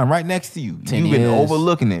whole time right next to you. 10 You've been years.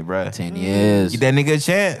 overlooking it, bro. 10 years. Give that nigga a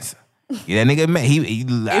chance. Give that nigga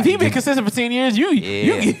If he been consistent for 10 years, you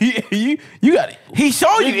got it. He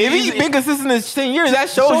showed you. If he been consistent in 10 years, that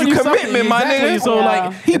shows you commitment, my exactly. nigga. So Yeah.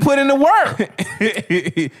 like He put in the work.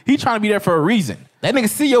 he trying to be there for a reason. That nigga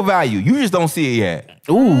see your value. You just don't see it yet.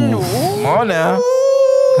 Ooh. Come on now.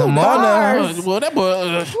 Come on now. Well, that boy. All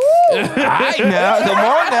right now. Come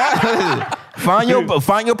on now.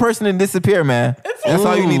 Find your person and disappear, man. That's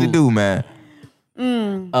all you need to do, man.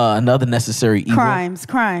 Another necessary evil. Crimes.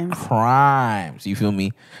 You feel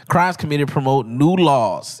me? Crimes committed promote new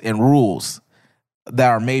laws and rules that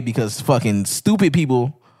are made because fucking stupid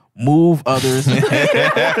people move others.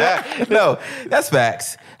 No, that's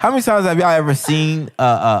facts. How many times have y'all ever seen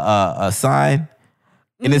a sign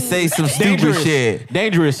and it say some stupid shit?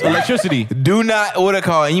 Dangerous. Electricity. Do not order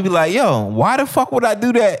call, and you be like, yo, why the fuck would I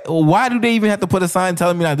do that? Why do they even have to put a sign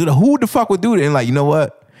telling me not to do that? Who the fuck would do that? And like, you know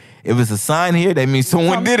what? If it's a sign here, that means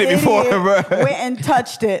someone Some did it before, idiot bro. Went and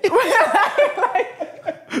touched it.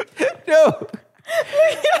 No.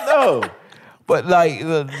 But like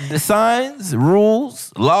the signs,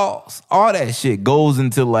 rules, laws, all that shit goes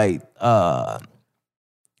into like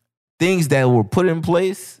things that were put in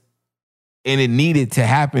place And it needed to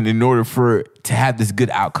happen in order for to have this good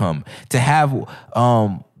outcome. To have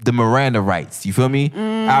the Miranda rights. You feel me?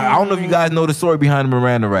 I don't know if you guys know the story behind the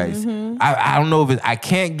Miranda rights. I don't know if I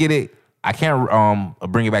can't get it. I can't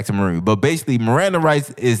bring it back to Marie. But basically, Miranda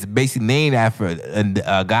rights is basically named after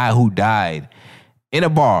a guy who died in a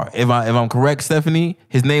bar. If I'm correct, Stephanie,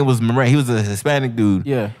 his name was Miranda. He was a Hispanic dude.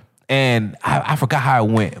 Yeah. And I forgot how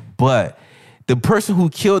it went. But the person who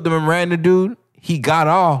killed the Miranda dude, he got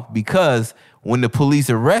off because when the police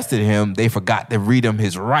arrested him, they forgot to read him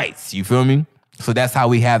his rights. You feel me? So that's how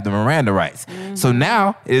we have the Miranda rights. So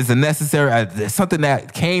now it is a necessary, something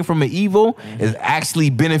that came from an evil is actually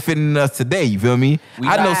benefiting us today. You feel me?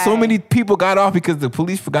 I know so many people got off because the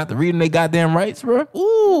police forgot to read them their goddamn rights, bro.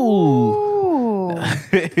 Ooh.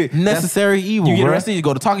 Necessary evil, You get bro. arrested, you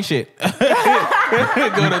go to talking shit. Go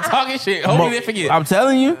to talking shit. Hopefully they forget. I'm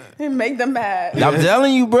telling you. Make them mad. I'm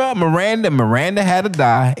telling you, bro. Miranda had to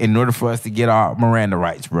die in order for us to get our Miranda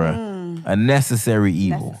rights, bro. A necessary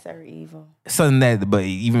evil. Necessary evil. Something that, but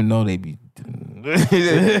even though they be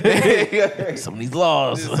Some of these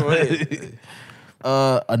laws.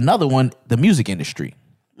 Another one, the music industry.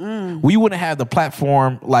 We wouldn't have the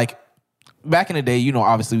platform like back in the day. You know,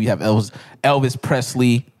 obviously we have Elvis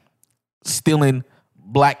Presley stealing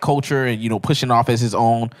black culture and, you know, pushing off as his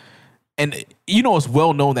own. And, you know, it's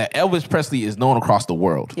well known that Elvis Presley is known across the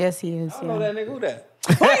world. Yes, he is. I know that nigga. Who that?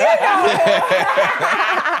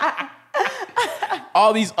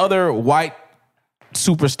 All these other white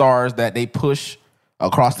superstars that they push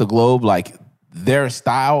across the globe, like their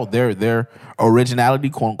style, their originality,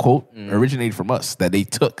 quote unquote, originated from us that they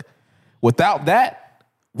took. Without that,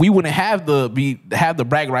 we wouldn't have the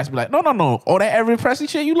brag rights. Be like, no. Oh, that Elvis Presley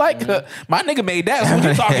shit you like? My nigga made that. That's what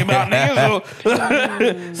you talking about,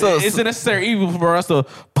 nigga. So it's a necessary evil for us to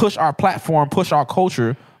push our platform, push our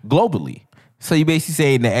culture globally. So you basically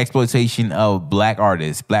saying the exploitation of black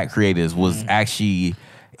artists, black creators was actually,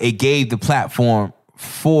 it gave the platform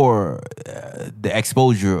for the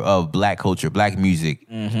exposure of black culture, black music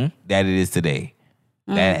that it is today.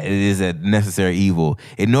 That it is a necessary evil.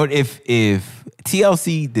 In order, if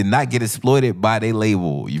TLC did not get exploited by their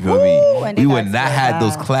label, you feel me? We would not have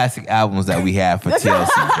those classic albums that we have for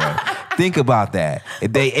TLC, bro. Think about that.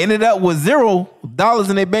 If they ended up with $0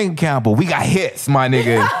 in their bank account, but we got hits, my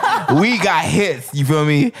nigga. We got hits. You feel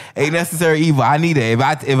me? A necessary evil. I need it. If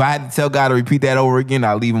I had to tell God to repeat that over again,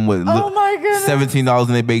 I'll leave him with $17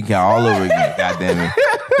 in their bank account all over again. God damn it.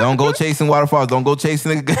 Don't go chasing waterfalls. Don't go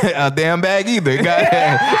chasing a damn bag either. God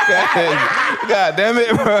damn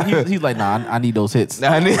it, bro. He's like, nah, I need those hits.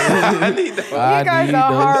 I need those. You guys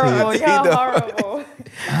are horrible. Y'all horrible.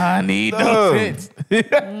 I need those hits.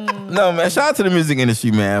 No, man. Shout out to the music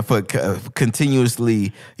industry, man, for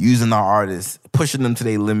continuously using our artists, pushing them to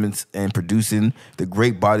their limits, and producing the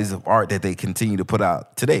great bodies of art that they continue to put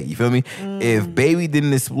out today. You feel me? If Baby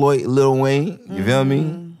didn't exploit Lil Wayne, you feel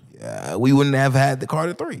me? We wouldn't have had the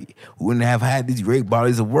Carter 3. We wouldn't have had these great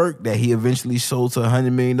bodies of work that he eventually sold to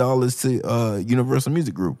 $100 million to Universal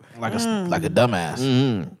Music Group. Like a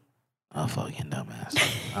dumbass. A fucking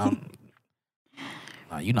dumbass.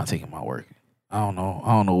 Nah, you're not taking my work. I don't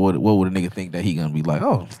know what would a nigga think that he gonna be like,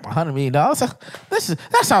 oh, $100 million? That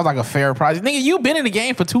sounds like a fair price. Nigga, you been in the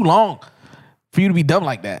game for too long for you to be dumb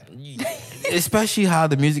like that. Especially how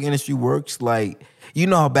the music industry works. Like, you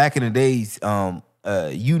know how back in the days,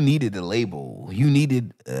 you needed a label. You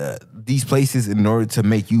needed these places in order to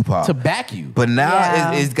make you pop. To back you. But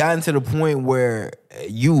now it's gotten to the point where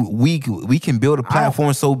we can build a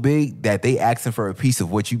platform so big that they asking for a piece of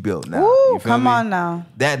what you built now. Ooh, you feel come me? on now.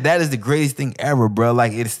 That is the greatest thing ever, bro.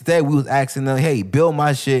 Like, instead we was asking them, hey, build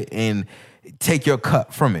my shit and take your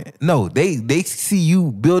cut from it. No, they see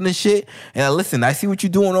you building shit and listen, I see what you're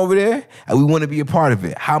doing over there and we want to be a part of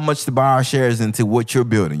it. How much to buy our shares into what you're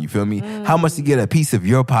building, you feel me? How much to get a piece of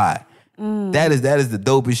your pie? That is the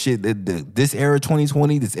dopest shit. This era,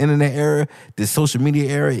 2020, this internet era, this social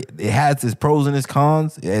media era, it has its pros and its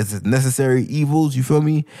cons. It has its necessary evils, you feel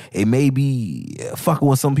me? It may be fucking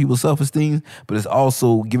with some people's self-esteem, but it's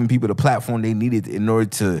also giving people the platform they needed in order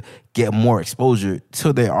to get more exposure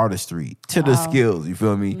to their artistry, to their skills, you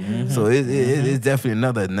feel me? So it's definitely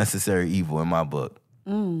another necessary evil in my book.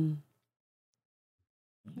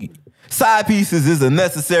 Side pieces is a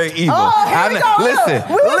necessary evil. Oh, here we go. Listen.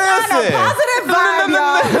 We on a positive vibe,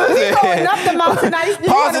 y'all. We going up the mountain.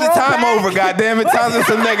 Positive time over, goddammit. Time for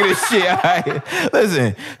some negative shit. All right.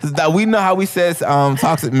 Listen, we know how we said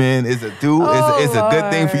toxic men is a it's a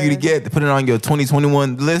good thing for you to get, to put it on your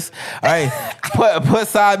 2021 list. All right. Put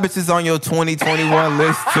side bitches on your 2021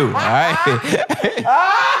 list too. All right.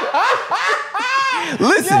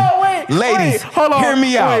 Listen, ladies, hold on. hear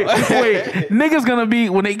me out. Wait, niggas gonna be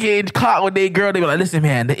when they get caught with their girl, they be like, listen,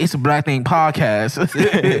 man, it's a Black Thing podcast.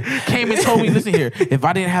 Came and told me, listen here, if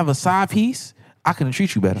I didn't have a side piece, I couldn't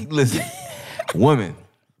treat you better. Listen, women,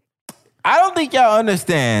 I don't think y'all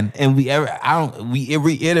understand, and we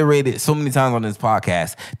reiterated so many times on this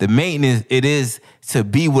podcast. The maintenance it is to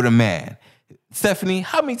be with a man. Stephanie,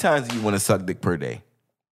 how many times do you want to suck dick per day?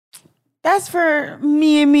 That's for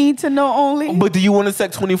me and me to know only. But do you want to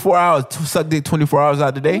suck 24 hours, to suck dick 24 hours out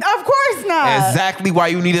of the day? Of course not. Exactly why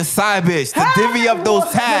you need a side bitch to divvy up those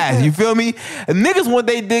tasks. You feel me? And niggas want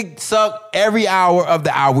they dick suck every hour of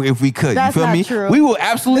the hour if we could. That's you feel not me? true. We will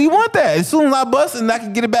absolutely want that. As soon as I bust and I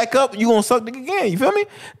can get it back up, you gonna suck dick again. You feel me?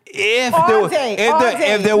 If all day.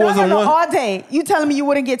 If there was one, all day. You telling me you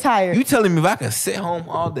wouldn't get tired? you telling me if I could sit home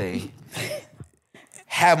all day,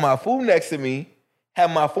 have my food next to me, have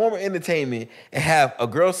my form of entertainment, and have a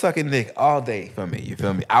girl sucking dick all day for me. You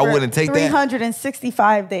feel me? I wouldn't take that.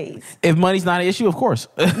 365 days. If money's not an issue, of course.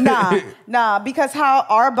 Nah, because how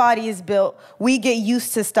our body is built, we get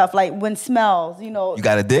used to stuff like when smells, you know. You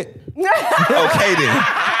got a dick? Okay then.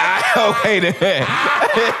 Okay then.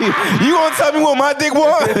 You gonna tell me what my dick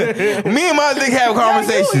was? Me and my dick have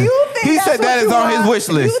conversations. You think He that's said that what is you on his want. wish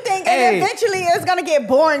list. You think and eventually it's gonna get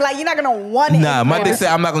boring. Like you're not gonna want it. Nah, my dick said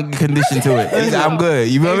I'm not gonna get conditioned to it. He said, I'm good.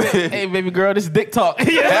 You remember? Hey, baby girl, this is dick talk.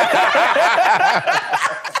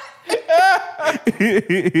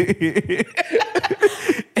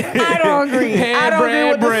 I don't agree. I don't agree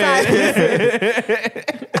with the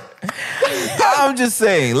side. I'm just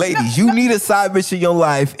saying, ladies, you need a side bitch in your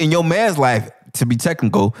life, in your man's life, to be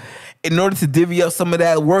technical, in order to divvy up some of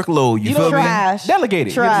that workload. You feel me? Trash. Delegate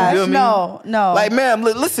it. Trash. You feel me? No. Like, man,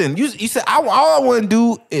 listen, you said all I want to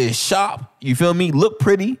do is shop. You feel me? Look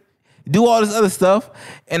pretty, do all this other stuff,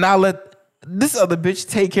 and I'll let this other bitch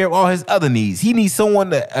take care of all his other needs. He needs someone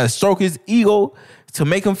to stroke his ego to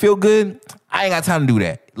make him feel good. I ain't got time to do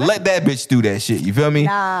that. Let that bitch do that shit. You feel me?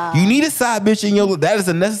 Nah. You need a side bitch in your. That is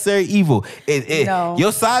a necessary evil. No.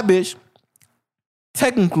 Your side bitch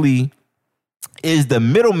technically is the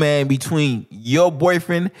middleman between your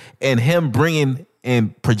boyfriend and him bringing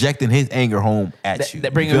and projecting his anger home at you.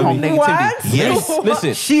 That bringing You feel home me? negativity. What? Yes.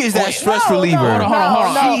 Listen. She is that stress reliever. Hold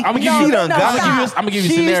on. I'm gonna give you. I'm gonna give you a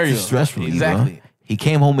She's scenario. the stress reliever. Exactly. He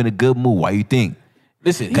came home in a good mood. Why you think?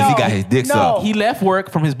 Listen, Because he got his dick sucked. He left work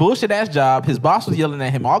from his bullshit ass job. His boss was yelling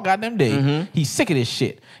at him all goddamn day. Mm-hmm. He's sick of this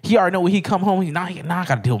shit. He already know when he come home. Now I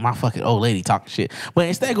gotta deal with my fucking old lady talking shit. But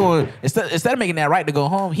instead of making that right to go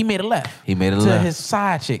home, he made a left. He made a to left. his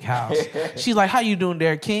side chick house. She's like, "How you doing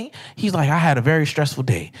there, King?" He's like, "I had a very stressful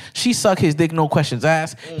day." She sucked his dick, no questions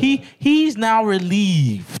asked. He's now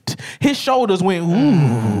relieved. His shoulders went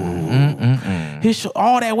ooh.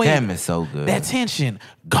 All that weight. Damn, it's so good. That tension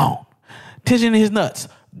gone. Tension in his nuts.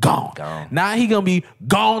 Gone. Now he gonna be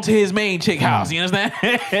gone to his main chick house. You understand?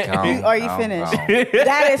 Are you finished?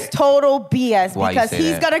 That is total BS Why you because say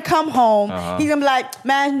he's that? gonna come home. He's gonna be like,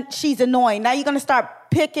 man, she's annoying. Now you're gonna start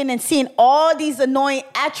picking and seeing all these annoying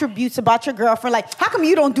attributes about your girlfriend. Like, how come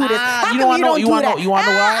you don't do this? How come you don't do that? You wanna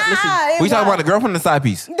know why? Listen, We talking about the girlfriend or the side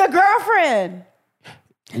piece? the girlfriend.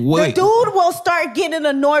 Wait. The dude will start getting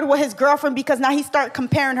annoyed with his girlfriend because now he start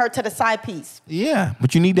comparing her to the side piece. Yeah,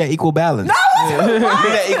 but you need that equal balance. No, You need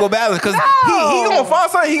that equal balance because No. he gonna find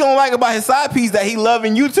something he gonna like about his side piece that he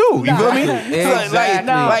loving you too. You feel me? Exactly.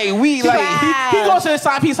 Like we like Trash. he goes to his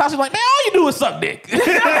side piece house. He's like, "Man, all you do is suck dick."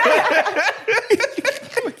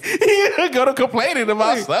 He gonna complaining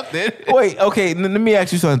about something. Wait, okay. Let me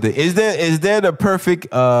ask you something. Is there the perfect?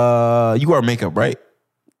 You wear makeup, right?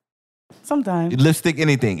 sometimes. Lipstick,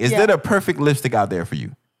 anything. Is Yeah. there the perfect lipstick out there for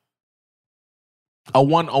you? A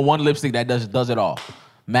one lipstick that does it all.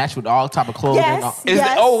 Match with all type of clothing. Yes.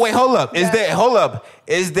 Hold up. Yes.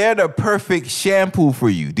 Is there the perfect shampoo for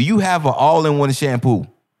you? Do you have an all-in-one shampoo?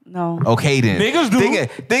 No. Okay then. Niggas do.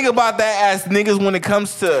 Think about that as niggas when it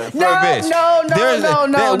comes to for No, a bitch. no,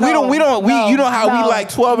 You know how we like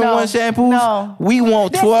 12-in-1 shampoos? No. We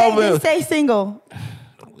want 12 They stay single.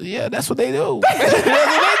 Yeah, that's what they do. Shit,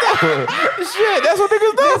 that's what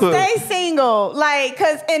niggas do. Stay single. Like,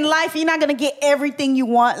 because in life, you're not going to get everything you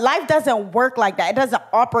want. Life doesn't work like that. It doesn't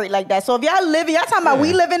operate like that. So if y'all talking about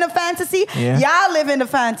we live in a fantasy, y'all live in a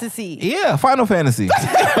fantasy. Yeah, Final Fantasy.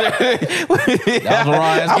 That was a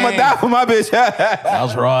raw ass I'm game. gonna die for my bitch. That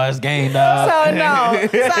was raw ass game, dog. So no,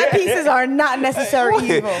 side pieces are not necessarily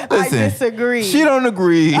evil. I disagree. She don't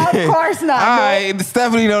agree. Of course not. All right,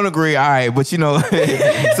 Stephanie don't agree. All right, but you know,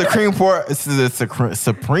 Supreme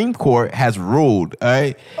Supreme Court has ruled, all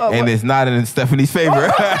right? And it's not in Stephanie's favor. All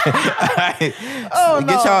right?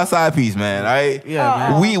 Get y'all a side piece, man, all right?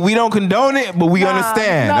 Yeah, man. We don't condone it, but we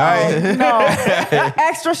understand, all right? No.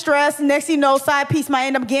 Extra stress. Next you know, side piece might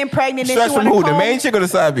end up getting pregnant. Stress from who? The main chick or the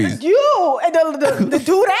side piece? You, the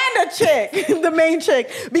dude and the chick, the main chick.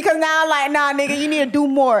 Because now, like, nah, nigga, you need to do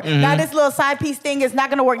more. Now this little side piece thing is not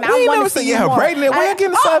gonna work. Now We I ain't want never to say see get you her more. pregnant. Why you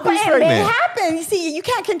getting the side piece It pregnant? may happen. You see, you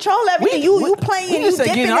can't control everything. You playing. We You just said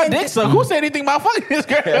dipping getting our in. dick sucked. Who said anything about fucking this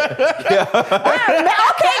girl? Okay,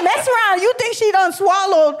 mess around. You think she done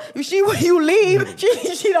swallowed? When you leave,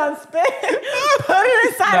 she done spit. Put it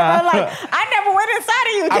inside of her. Like, I never went inside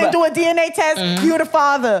of you. Didn't do a DNA test. You the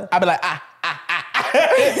father. I'd be like,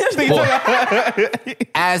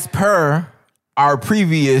 As per our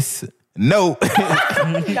previous note,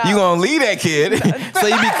 you gonna leave that kid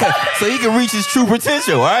so he can reach his true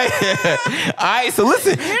potential, all right? All right, so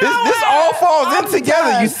listen, this all falls in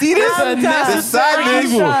together. You see this? The side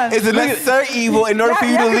evil is a necessary evil in order for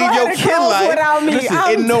you to leave your kid life.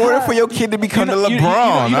 In order for your kid to become the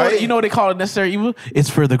LeBron, right? You know what they call it necessary evil? It's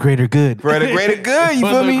for the greater good. For the greater good, you For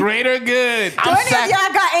feel the me? greater good. Do any of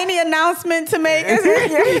y'all got any announcement to make?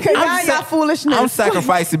 Because y'all foolishness. I'm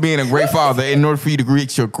sacrificing being a great father in order for you to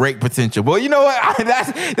reach your great potential. Well, you know what?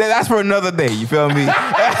 That's for another day. You feel me?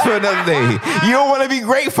 That's for another day. You don't want to be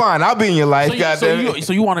great? Fine, I'll be in your life.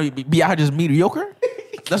 So you want to be out here just mediocre?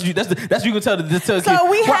 That's you. That's you can tell the So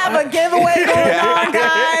we have a giveaway going on,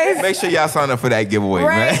 guys. Make sure y'all sign up for that giveaway,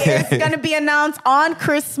 Right, man. it's gonna be announced on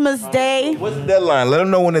Christmas Day. What's the deadline? Let them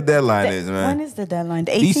know when the deadline is, man. When is the deadline?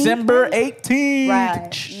 The 18th? December 18th.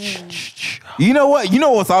 Right. You know what? You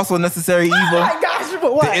know what's also necessary evil? Oh my gosh,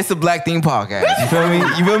 but what? It's a Black Thing podcast. You feel me?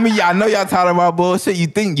 You feel me? I know y'all tired of our bullshit. You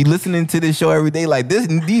think you listening to this show every day like this?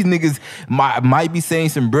 These niggas might be saying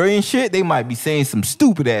some brilliant shit. They might be saying some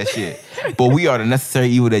stupid ass shit. But we are the necessary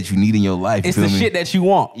evil that you need in your life. It's you the feel me? shit that you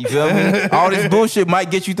want. You feel me? All this bullshit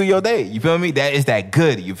might get you through your day. You feel me? That is that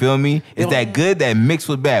good. You feel me? It's that good that mixed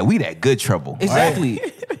with bad. We that good trouble. Exactly.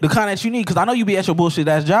 The kind that you need. Because I know you be at your bullshit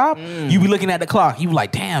ass job. You be looking at the clock. You be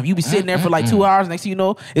like, damn, you be sitting there for like 2 hours. Next thing you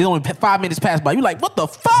know, it's only 5 minutes past by. You like, what the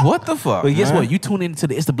fuck? What the fuck? But guess man? what? You tune into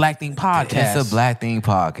the It's the Black Thing podcast. It's a Black Thing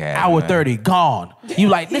podcast. Hour man. 30 gone. You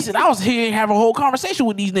like, listen, I was here and having a whole conversation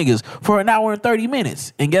with these niggas for an hour and 30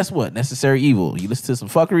 minutes. And guess what? Necessary evil. You listen to some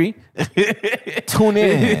fuckery. Tune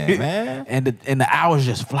in, man. And the hours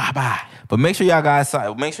just fly by. But make sure y'all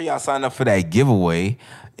sign up for that giveaway.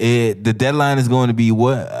 The deadline is going to be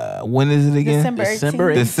what? When is it again?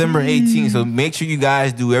 December 18th. December 18th. So make sure you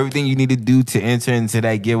guys do everything you need to do to enter into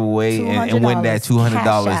that giveaway and win that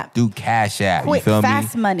 $200 through Cash App. Quick, you feel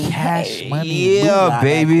fast me? money. Cash money. Yeah, Moolah,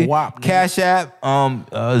 baby. wop, Cash App,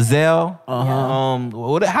 Zelle,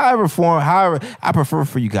 however I prefer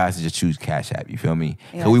for you guys to just choose Cash App. You feel me?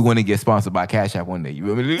 Yes. So we want to get sponsored by Cash App one day. You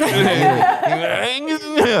feel me?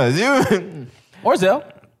 Or Zelle.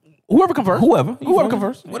 Whoever comes first. Whoever comes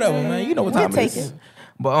first. Whatever, man. You know what We'll time it take is. it.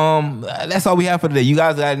 But that's all we have for today. You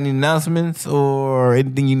guys got any announcements or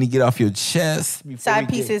anything you need to get off your chest? Side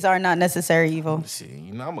pieces are not necessary evil. See,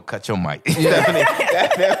 you know, I'm gonna cut your mic.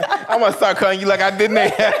 I'm gonna start cutting you like I did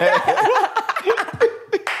there.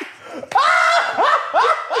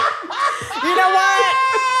 You know what?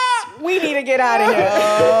 We need to get out of here.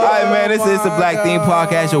 All right, man. This is the Black Thing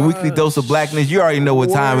Podcast, your weekly dose of blackness. You already know what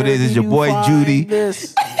time it is. It's your boy Judy.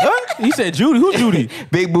 He said Judy. Who's Judy?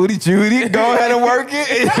 Big booty Judy. Go ahead and work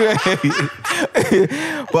it.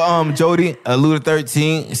 But Jody, Luda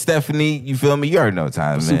 13, Stephanie, you feel me? You already know what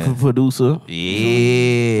time, man. Super producer.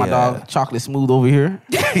 Yeah. My dog, Chocolate Smooth over here.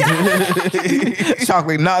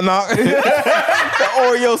 Chocolate knock knock. The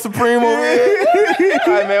Oreo Supreme over here.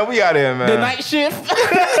 All right, man. We out here, man. The night shift.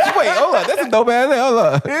 Wait, hold up. That's a dope ass thing. Hold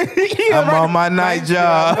up. I'm on my night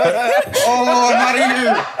job. Oh, I'm out of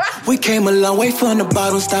here. We came a long way from the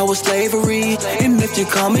bottom, start with slavery. And if you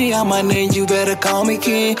call me out my name, you better call me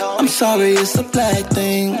king. I'm sorry, it's a Black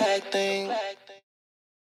Thing.